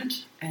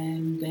environment,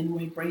 and then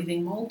we're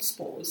breathing mould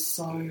spores.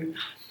 So,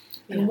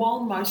 and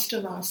while most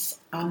of us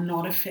are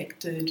not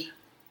affected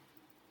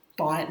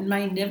by it, and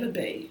may never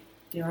be,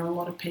 there are a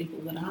lot of people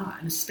that are,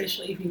 and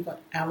especially if you've got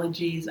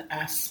allergies,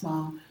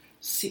 asthma,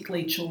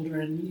 sickly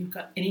children, you've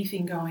got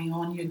anything going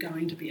on, you're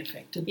going to be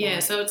affected by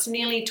it. So it's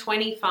nearly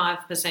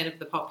 25% of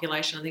the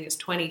population, I think it's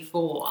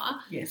 24,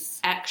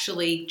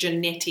 actually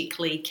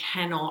genetically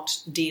cannot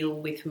deal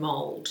with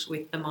mould,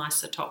 with the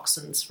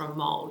mycotoxins from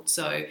mould.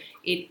 So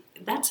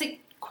that's a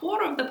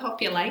quarter of the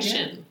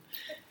population.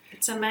 Yeah.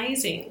 It's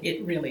amazing.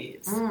 It really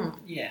is.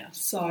 Yeah.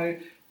 So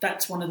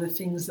that's one of the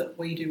things that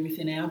we do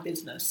within our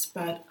business.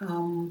 But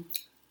on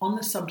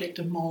the subject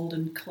of mould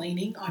and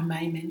cleaning, I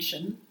may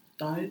mention,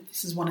 though,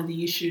 this is one of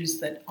the issues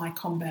that I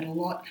combat a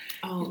lot.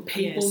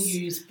 People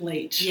use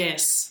bleach.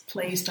 Yes.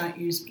 Please don't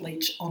use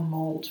bleach on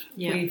mould.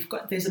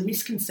 There's a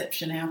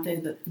misconception out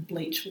there that the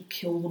bleach will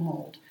kill the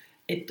mould.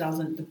 It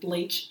doesn't. The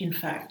bleach, in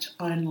fact,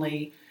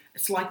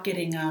 it's like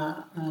getting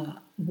a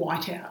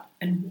white out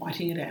and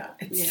whiting it out.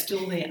 It's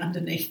still there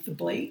underneath the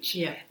bleach.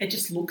 Yeah. It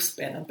just looks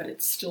better, but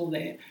it's still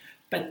there.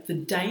 But the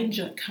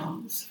danger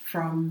comes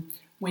from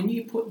when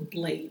you put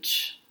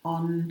bleach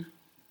on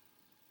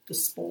the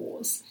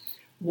spores.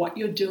 What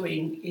you're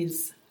doing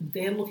is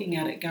they're looking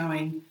at it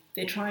going,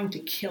 they're trying to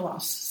kill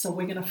us, so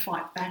we're going to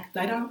fight back.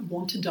 They don't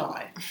want to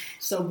die.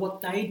 So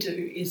what they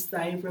do is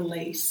they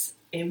release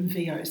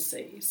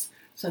MVOCs.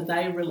 So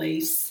they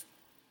release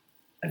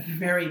a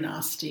very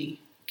nasty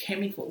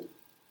chemical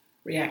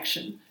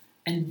reaction,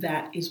 and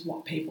that is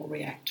what people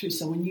react to.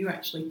 So when you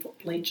actually put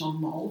bleach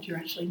on mould, you're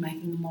actually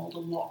making the mould a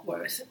lot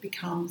worse. It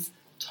becomes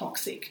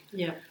toxic.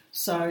 Yeah.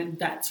 So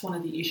that's one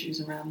of the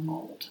issues around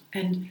mould.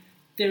 And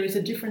there is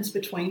a difference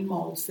between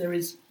moulds. There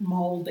is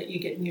mould that you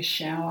get in your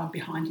shower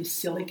behind your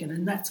silicone,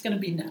 and that's going to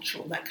be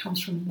natural. That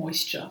comes from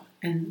moisture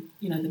and,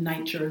 the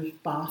nature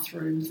of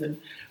bathrooms and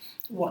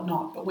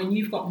whatnot. But when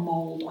you've got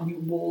mould on your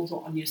walls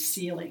or on your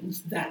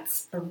ceilings,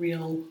 that's a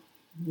real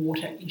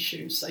water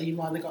issue. So you've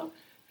either got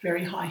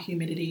very high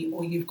humidity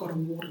or you've got a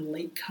water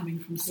leak coming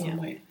from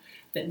somewhere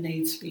that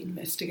needs to be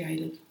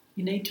investigated.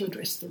 You need to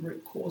address the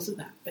root cause of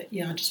that. But,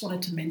 I just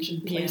wanted to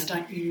mention, please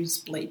don't use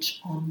bleach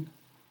on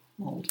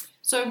mould.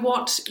 So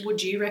what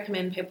would you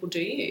recommend people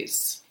do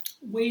use?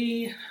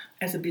 We,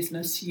 as a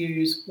business,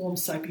 use warm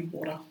soapy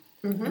water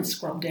and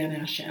scrub down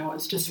our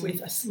showers just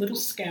with a little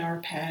scourer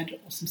pad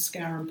or some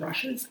scourer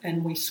brushes,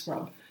 and we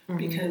scrub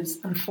because,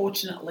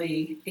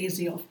 unfortunately,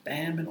 Easy Off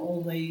BAM and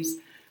all these,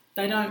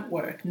 they don't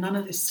work. None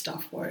of this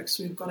stuff works.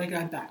 We've got to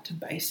go back to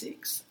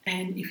basics.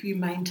 And if you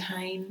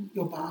maintain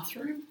your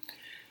bathroom,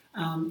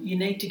 you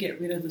need to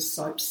get rid of the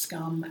soap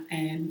scum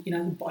and,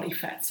 the body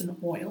fats and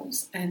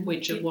oils.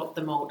 Which are what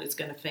the mould is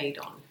going to feed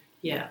on.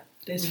 Yeah.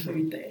 There's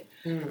food there.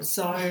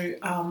 So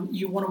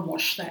you want to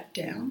wash that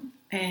down.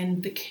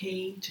 And the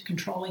key to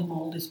controlling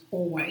mould is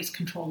always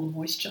control the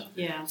moisture.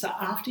 Yeah. So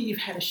after you've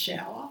had a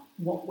shower,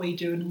 what we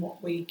do and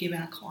what we give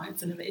our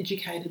clients and have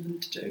educated them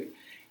to do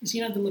is,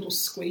 the little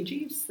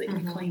squeegees that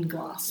you clean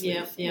glass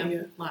with.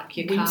 Yeah, like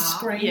your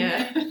windscreen. Car.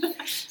 Yeah.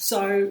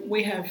 So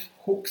we have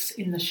hooks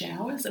in the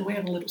showers and we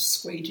have a little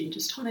squeegee,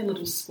 just tiny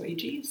little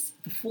squeegees.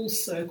 The Full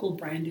Circle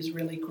brand is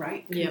really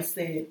great because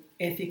they're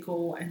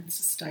ethical and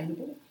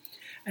sustainable.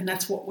 And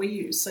that's what we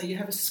use. So you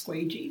have a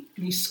squeegee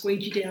and you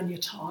squeegee down your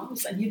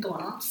tiles and your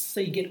glass so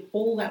you get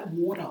all that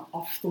water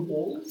off the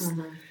walls.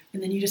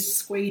 And then you just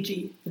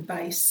squeegee the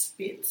base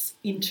bits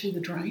into the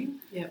drain.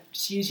 Yep.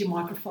 Just use your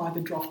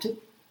microfiber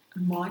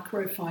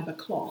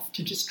cloth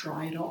to just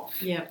dry it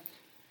off. Yep.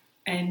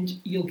 And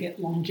you'll get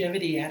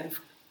longevity out of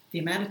the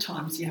amount of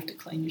times you have to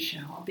clean your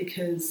shower,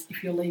 because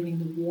if you're leaving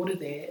the water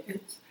there,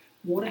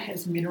 water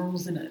has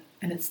minerals in it,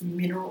 and it's the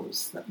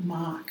minerals that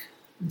mark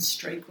and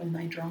streak when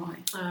they dry.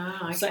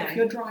 Okay. So if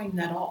you're drying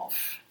that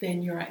off,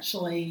 then you're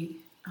actually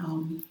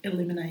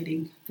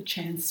eliminating the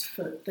chance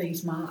for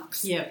these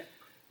marks. Yeah.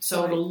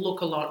 So it will look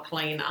a lot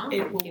cleaner.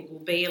 It will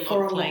be a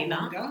lot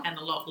cleaner and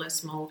a lot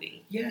less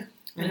mouldy. Yeah.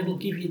 And it'll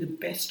give you the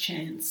best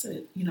chance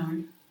at,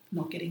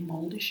 not getting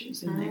mould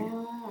issues in there.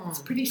 It's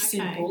pretty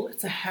simple.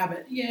 It's a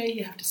habit. Yeah,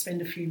 you have to spend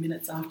a few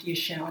minutes after your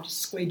shower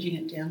just squeegeeing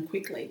it down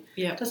quickly.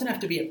 Yeah. It doesn't have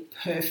to be a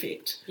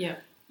perfect,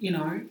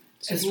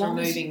 Just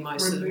removing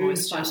most of the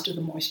moisture. Most of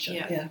the moisture,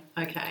 yeah.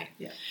 Okay.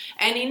 Yeah.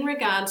 And in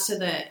regards to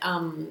the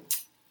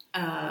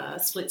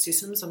split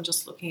systems, I'm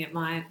just looking at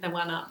the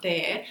one up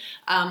there.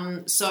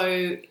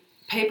 So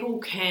people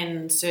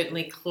can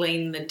certainly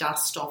clean the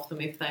dust off them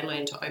if they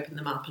learn to open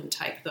them up and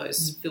take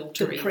those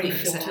filtering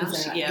things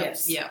out.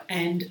 Yes.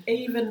 And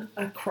even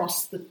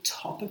across the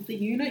top of the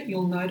unit,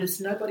 you'll notice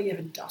nobody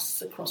ever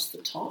dusts across the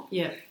top.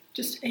 Yeah.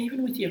 Just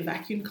even with your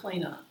vacuum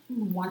cleaner,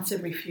 once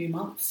every few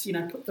months,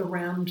 put the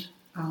round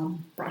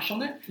brush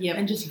on it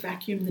and just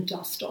vacuum the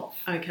dust off.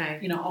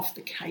 Okay. Off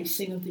the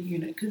casing of the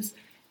unit, because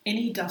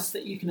any dust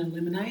that you can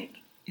eliminate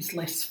is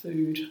less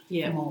food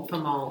for mould. For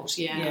mould,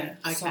 yeah.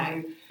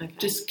 Okay. So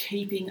just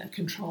keeping a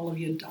control of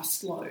your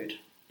dust load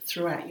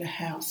throughout your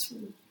house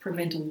will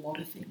prevent a lot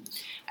of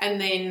things. And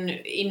then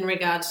in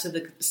regards to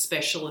the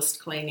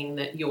specialist cleaning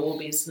that your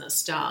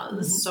business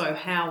does, so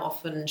how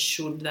often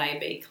should they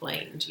be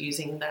cleaned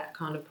using that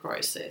kind of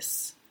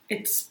process?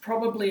 It's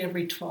probably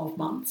every 12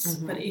 months,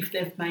 but if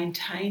they've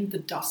maintained the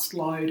dust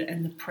load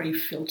and the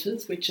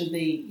pre-filters, which are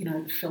the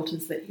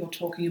filters that you're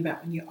talking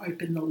about when you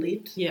open the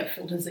lid, the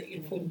filters that you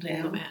pull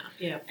down,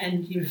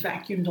 and you've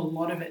vacuumed a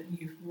lot of it and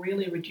you've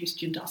really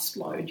reduced your dust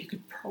load, you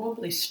could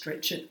probably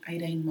stretch it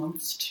 18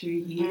 months, 2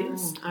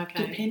 years,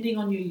 depending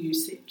on your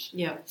usage.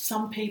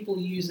 Some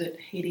people use it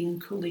heating,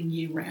 cooling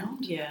year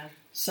round.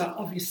 So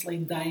obviously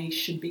they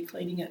should be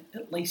cleaning it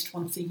at least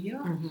once a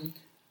year.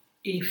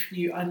 If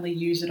you only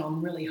use it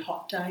on really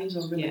hot days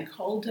or really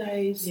cold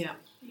days, it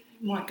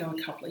might go a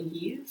couple of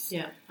years.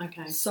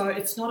 So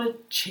it's not a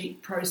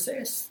cheap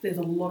process. There's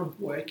a lot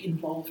of work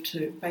involved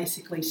to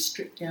basically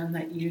strip down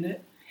that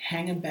unit,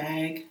 hang a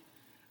bag,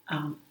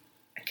 a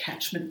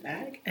catchment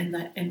bag,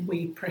 and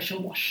we pressure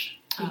wash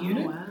the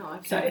unit.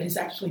 So it is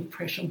actually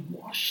pressure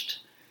washed.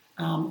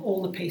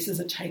 All the pieces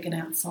are taken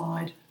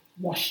outside,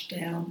 washed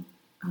down,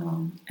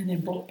 and then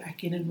brought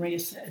back in and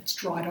it's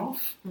dried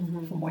off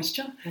for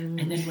moisture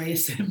and then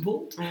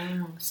reassembled.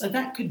 So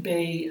that could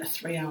be a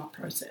 3-hour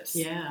process.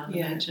 I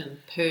imagine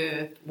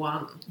per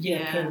one.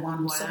 Per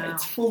one. Wow. So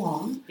it's full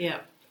on.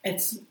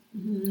 It's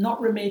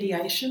not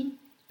remediation,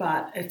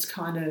 but it's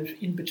kind of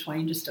in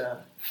between just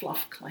a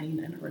fluff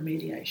clean and a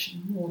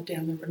remediation, more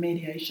down the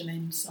remediation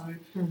end. So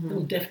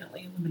it'll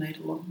definitely eliminate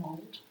a lot of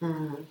mould.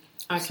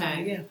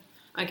 So,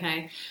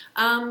 Okay.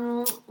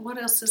 What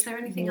else? Is there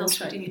anything Water.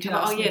 else we didn't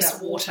cover? Oh,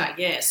 yes, water.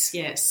 Yes.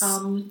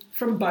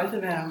 From both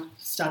of our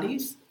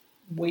studies,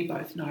 we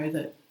both know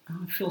that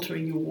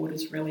filtering your water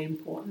is really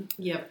important.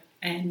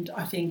 And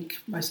I think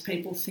most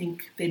people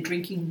think they're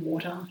drinking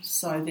water,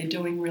 so they're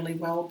doing really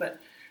well. But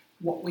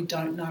what we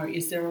don't know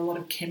is there are a lot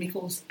of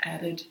chemicals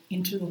added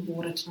into the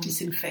water to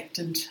disinfect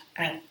it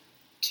at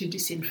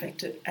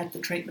the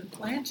treatment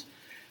plant.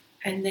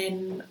 And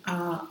then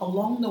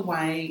along the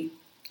way,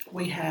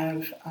 we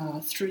have,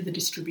 through the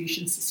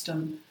distribution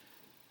system,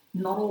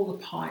 not all the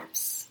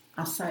pipes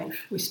are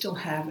safe. We still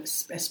have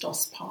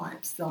asbestos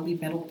pipes, there'll be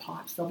metal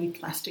pipes, there'll be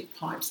plastic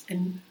pipes,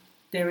 and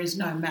there is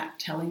no map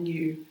telling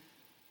you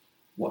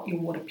what your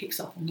water picks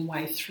up on the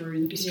way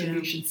through the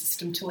distribution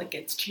system till it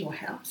gets to your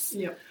house.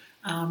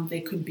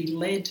 There could be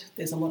lead,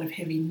 there's a lot of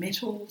heavy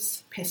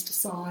metals,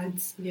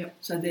 pesticides.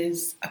 So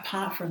there's,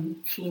 apart from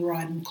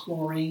fluoride and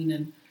chlorine,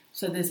 and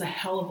so there's a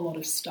hell of a lot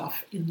of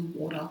stuff in the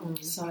water.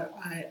 So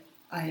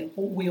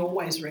we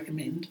always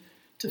recommend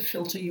to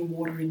filter your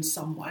water in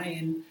some way.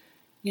 And,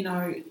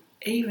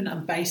 even a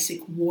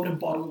basic water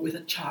bottle with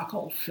a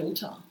charcoal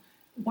filter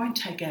won't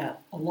take out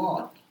a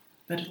lot,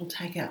 but it'll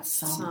take out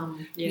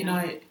some.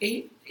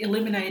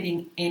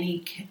 Eliminating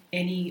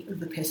any of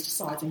the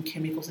pesticides and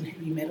chemicals and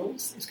heavy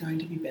metals is going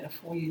to be better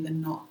for you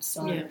than not.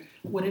 So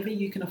whatever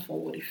you can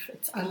afford, if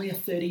it's only a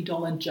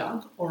 $30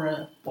 jug or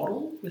a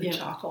bottle with a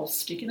charcoal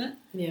stick in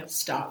it,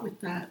 start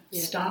with that.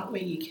 Start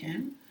where you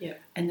can,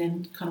 and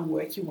then kind of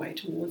work your way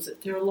towards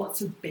it. There are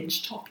lots of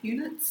benchtop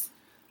units,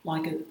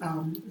 like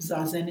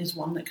Zazen is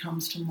one that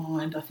comes to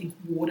mind. I think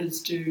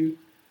Waters do.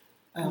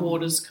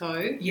 Waters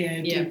Co.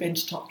 Do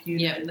benchtop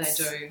units.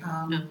 They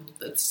do.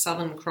 The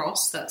Southern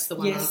Cross, that's the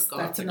one I've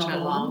got, which I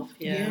love.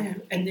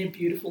 And they're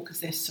beautiful because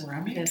they're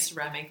ceramic.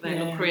 They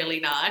look really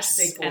nice.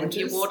 They're gorgeous. And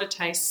your water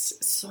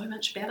tastes so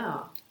much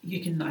better.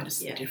 You can notice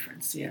the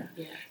difference,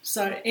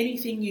 So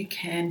anything you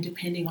can,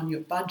 depending on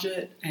your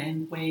budget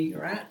and where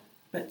you're at,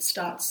 but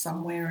start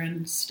somewhere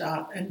and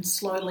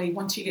slowly,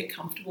 once you get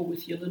comfortable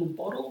with your little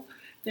bottle,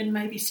 then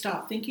maybe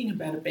start thinking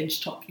about a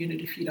benchtop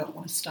unit if you don't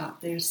want to start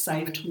there.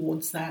 Save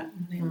towards that.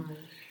 And then,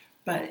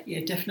 but,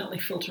 definitely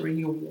filtering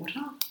your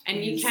water.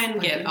 And you can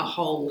get a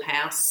whole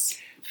house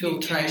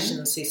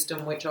filtration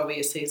system, which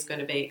obviously is going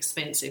to be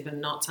expensive and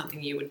not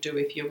something you would do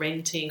if you're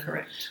renting.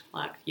 Correct.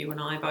 Like you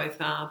and I both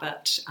are,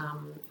 but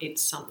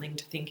it's something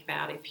to think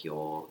about if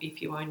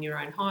you own your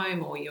own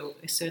home, or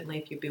certainly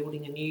if you're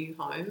building a new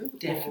home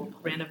or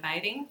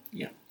renovating.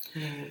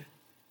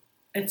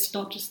 It's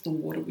not just the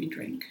water we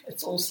drink,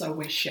 it's also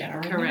we're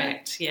showering.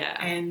 Correct,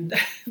 And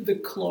the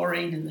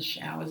chlorine in the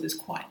showers is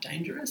quite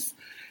dangerous.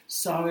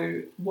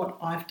 So what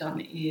I've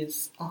done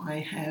is I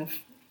have,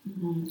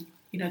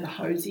 the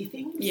hosey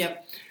things.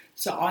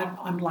 So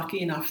I'm lucky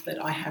enough that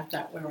I have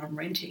that where I'm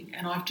renting,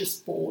 and I've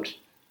just bought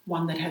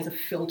one that has a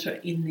filter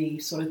in the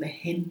sort of the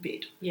head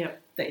bit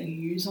that you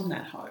use on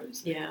that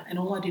hose. And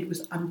all I did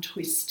was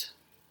untwist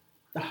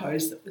the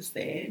hose that was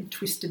there and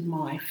twisted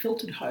my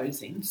filtered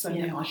hose in, so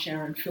now I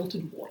shower in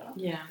filtered water.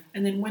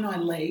 And then when I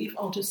leave,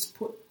 I'll just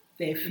put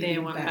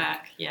their one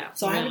back.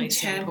 So really I haven't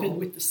tampered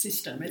with the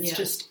system. It's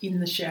just in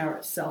the shower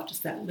itself,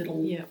 just that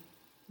little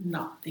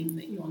nut thing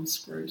that you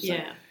unscrew. So,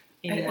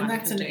 and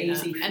that's an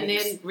easy fix. And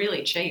they're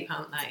really cheap,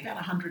 aren't they?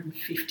 About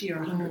 $150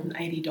 or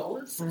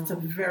 $180. It's a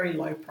very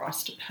low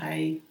price to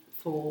pay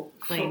for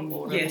clean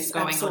water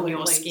going on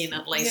your skin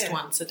at least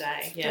once a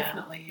day.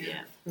 Definitely,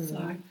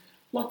 So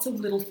lots of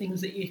little things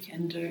that you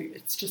can do.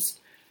 It's just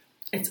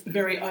it's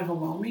very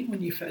overwhelming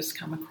when you first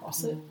come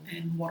across it.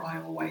 And what I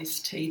always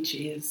teach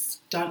is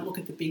don't look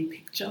at the big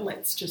picture.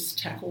 Let's just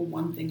tackle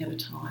one thing at a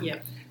time.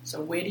 Yep.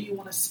 So where do you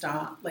want to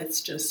start?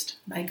 Let's just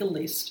make a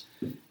list.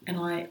 And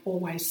I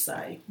always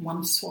say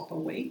one swap a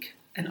week,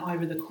 and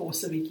over the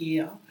course of a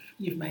year,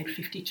 you've made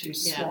 52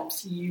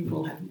 swaps. You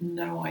will have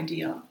no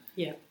idea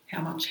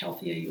how much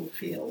healthier you'll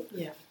feel.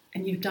 Yeah.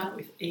 And you've done it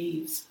with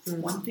ease.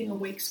 One thing a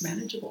week's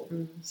manageable.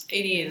 It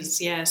is,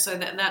 yeah. So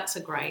that's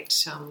a great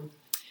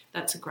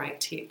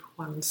tip.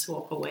 One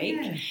swap a week.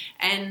 Yeah.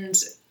 And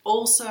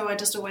also, I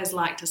just always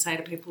like to say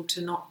to people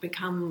to not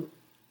become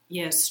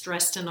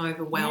stressed and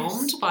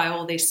overwhelmed by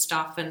all this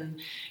stuff, and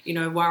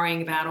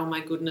worrying about, oh my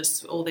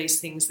goodness, all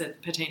these things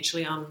that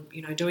potentially I'm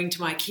doing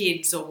to my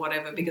kids or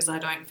whatever because I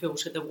don't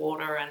filter the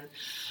water,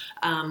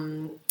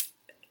 and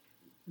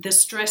the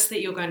stress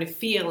that you're going to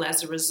feel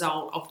as a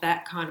result of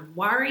that kind of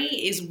worry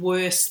is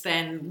worse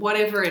than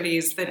whatever it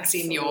is that's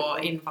in your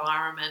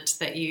environment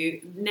that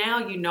now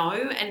you know,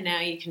 and now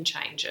you can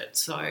change it.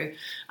 So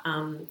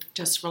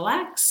just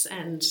relax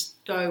and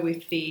go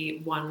with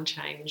the one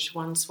change,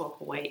 one swap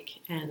a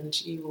week,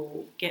 and you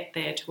will get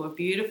there to a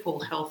beautiful,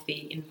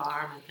 healthy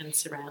environment and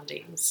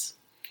surroundings.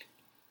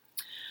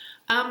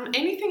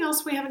 Anything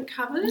else we haven't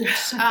covered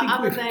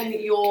other than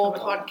your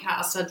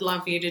podcast? I'd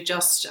love you to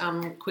just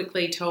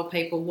quickly tell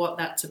people what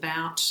that's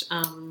about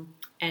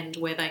and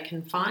where they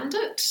can find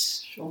it.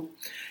 Sure.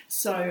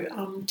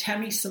 So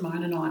Tammy,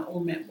 Simone and I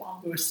all met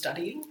while we were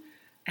studying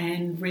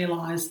and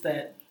realised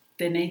that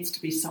there needs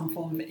to be some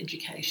form of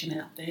education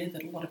out there,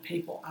 that a lot of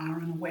people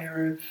are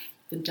unaware of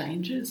the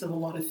dangers of a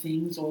lot of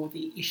things or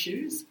the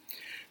issues.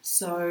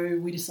 So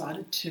we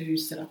decided to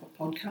set up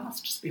a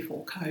podcast just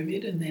before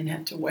COVID, and then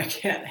had to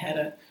work out how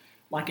to,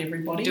 like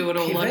everybody, do it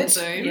all pivot. on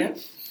Zoom.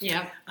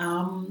 Yeah.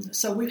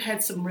 So we've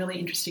had some really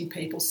interesting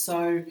people.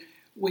 So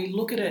we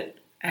look at it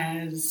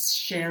as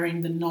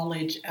sharing the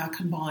knowledge, our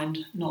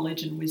combined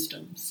knowledge and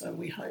wisdom. So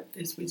we hope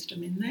there's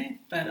wisdom in there,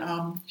 but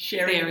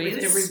sharing it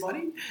with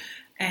everybody.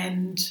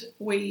 And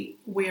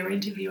we're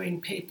interviewing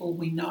people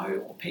we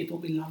know or people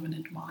we love and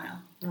admire,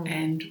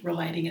 and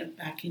relating it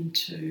back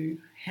into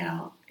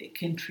how it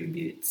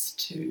contributes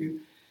to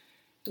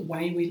the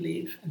way we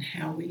live and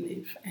how we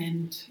live.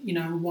 And,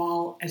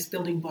 while as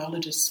building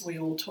biologists we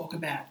all talk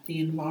about the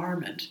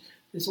environment,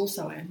 there's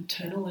also an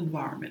internal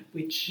environment,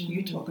 which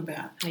you talk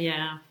about.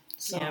 Yeah.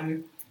 So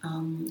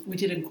we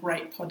did a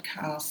great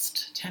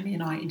podcast. Tammy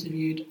and I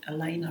interviewed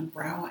Elena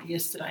Brower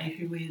yesterday,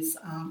 who is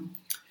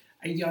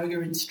a yoga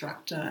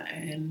instructor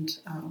and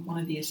one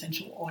of the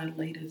essential oil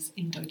leaders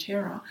in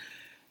doTERRA.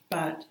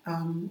 But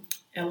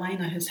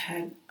Elena has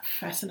had a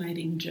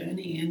fascinating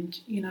journey, and,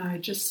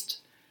 just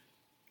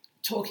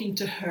talking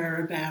to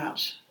her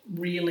about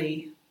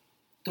really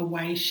the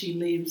way she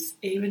lives,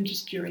 even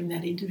just during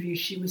that interview,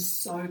 she was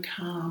so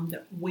calm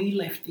that we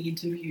left the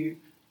interview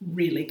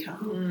really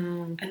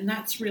calm. And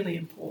that's really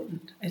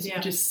important, as you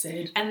just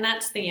said. And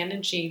that's the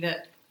energy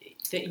that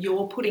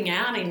you're putting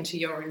out into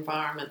your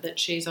environment, that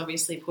she's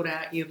obviously put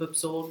out, you've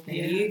absorbed, and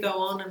you go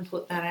on and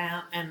put that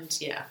out, and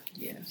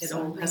it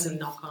all has a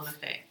knock-on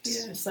effect.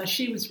 Yeah, so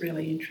she was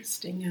really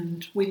interesting,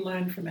 and we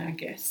learned from our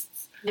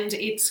guests. And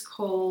it's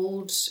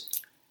called,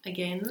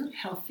 again?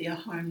 Healthier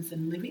Homes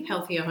and Living.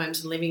 Healthier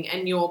Homes and Living,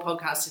 and your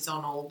podcast is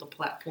on all the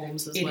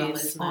platforms as well,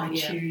 isn't it?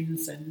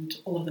 iTunes and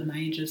all of the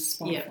majors,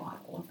 Spotify,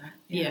 all of that.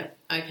 Yeah,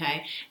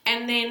 okay.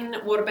 And then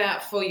what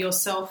about for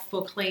yourself,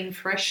 for Clean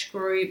Fresh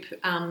Group?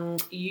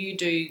 You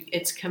do,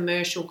 it's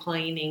commercial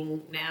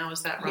cleaning now,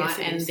 is that right? Yes,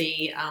 and is.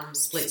 The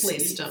split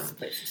system.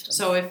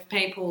 So if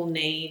people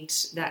need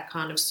that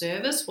kind of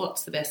service,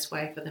 what's the best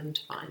way for them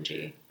to find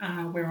you?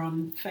 We're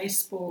on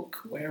Facebook,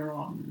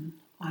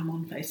 I'm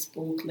on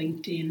Facebook,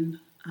 LinkedIn,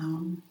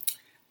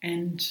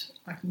 and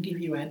I can give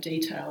you our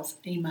details,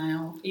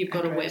 email. You've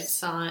got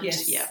address. A website.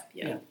 Yes.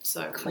 Yeah.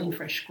 So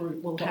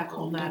cleanfreshgroup.com. We'll have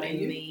all that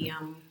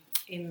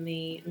in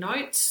the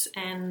notes,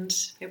 and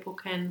people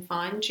can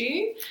find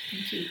you.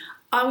 Thank you.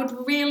 I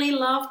would really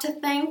love to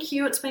thank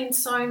you. It's been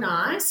so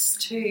nice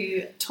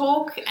to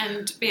talk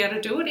and be able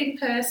to do it in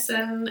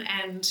person,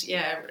 and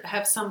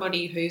have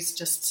somebody who's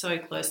just so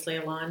closely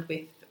aligned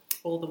with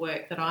all the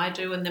work that I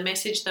do and the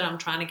message that I'm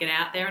trying to get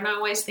out there. And I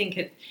always think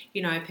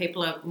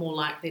people are more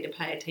likely to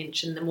pay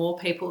attention the more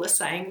people are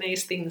saying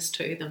these things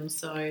to them.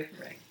 So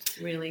correct.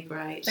 Really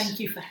great. Thank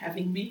you for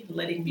having me,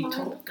 letting me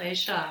talk.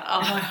 Pleasure.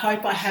 And I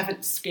hope I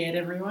haven't scared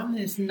everyone.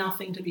 There's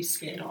nothing to be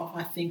scared of.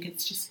 I think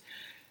it's just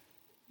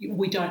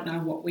we don't know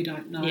what we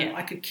don't know.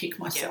 I could kick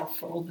myself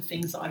for all the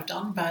things I've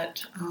done,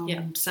 but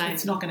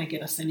it's not going to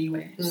get us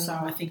anywhere. So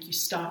I think you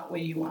start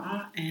where you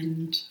are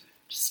and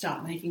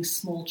start making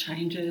small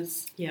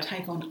changes,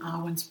 take on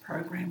Arwen's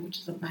program, which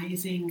is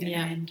amazing,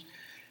 and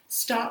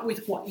start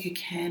with what you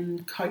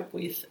can cope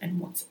with and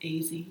what's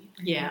easy.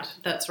 Yeah,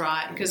 that's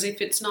right, because if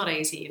it's not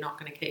easy, you're not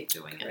going to keep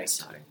doing it.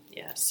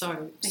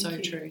 So, so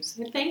true.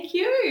 So thank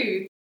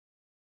you.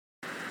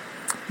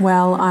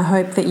 Well, I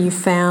hope that you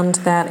found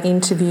that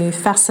interview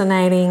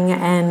fascinating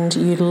and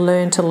you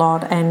learnt a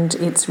lot, and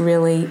it's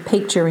really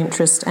piqued your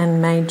interest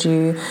and made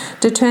you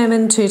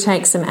determined to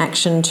take some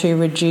action to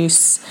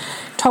reduce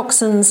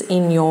toxins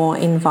in your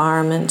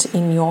environment,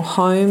 in your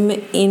home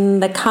in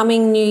the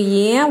coming new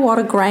year. What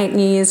a great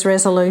New Year's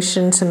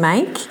resolution to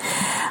make.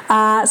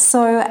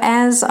 So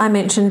as I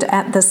mentioned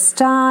at the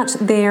start,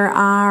 there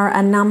are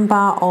a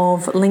number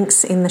of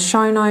links in the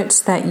show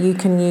notes that you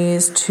can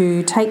use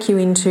to take you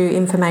into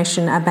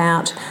information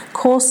about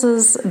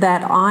courses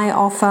that I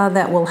offer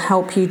that will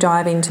help you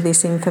dive into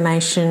this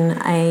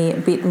information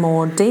a bit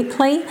more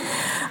deeply.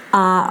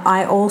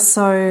 I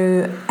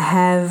also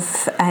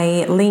have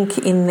a link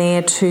in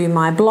there to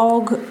my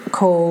blog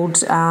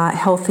called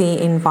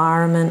Healthy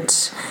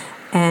Environment,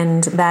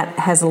 and that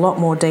has a lot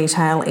more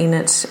detail in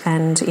it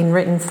and in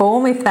written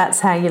form if that's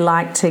how you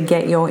like to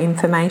get your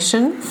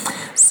information.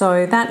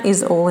 So that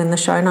is all in the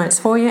show notes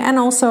for you, and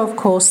also of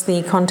course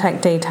the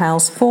contact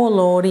details for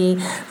Lordy,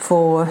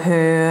 for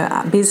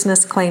her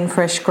business Clean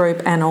Fresh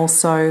Group, and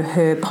also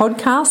her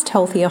podcast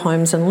Healthier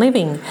Homes and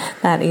Living.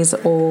 That is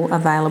all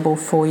available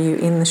for you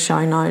in the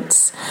show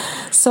notes.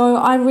 So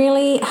I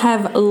really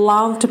have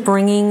loved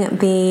bringing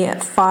the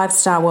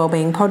 5-Star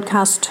Wellbeing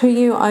podcast to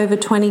you over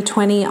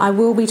 2020. I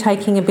will be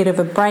taking a bit of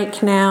a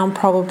break now,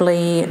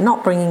 probably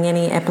not bringing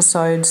any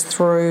episodes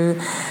through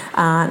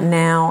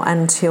now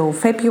until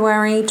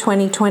February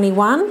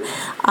 2021.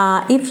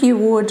 If you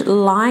would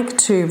like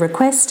to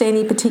request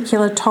any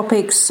particular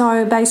topics,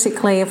 so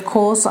basically, of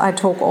course, I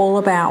talk all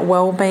about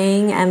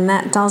wellbeing, and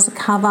that does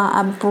cover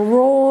a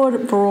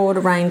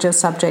broad range of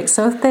subjects.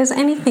 So if there's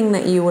anything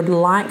that you would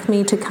like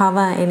me to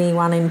cover,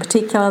 anyone in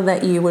particular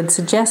that you would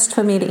suggest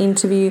for me to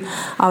interview,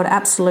 I would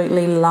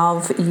absolutely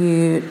love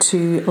you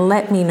to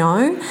let me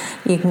know.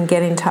 You can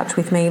get in touch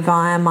with me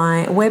via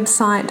my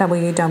website,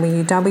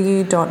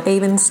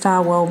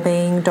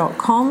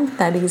 www.evenstarwellbeing.com.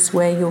 That is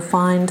where you'll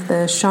find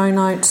the show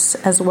notes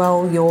as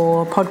well.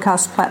 Your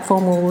podcast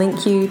platform will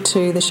link you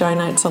to the show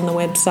notes on the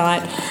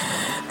website.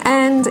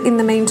 And in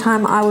the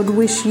meantime, I would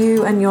wish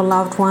you and your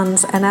loved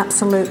ones an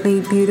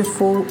absolutely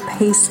beautiful,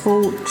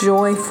 peaceful,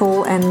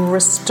 joyful and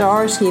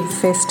restorative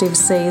festive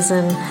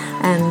season,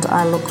 and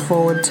I look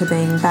forward to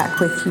being back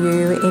with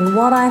you in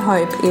what I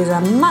hope is a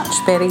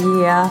much better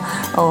year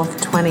of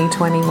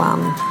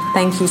 2021.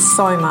 Thank you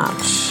so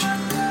much.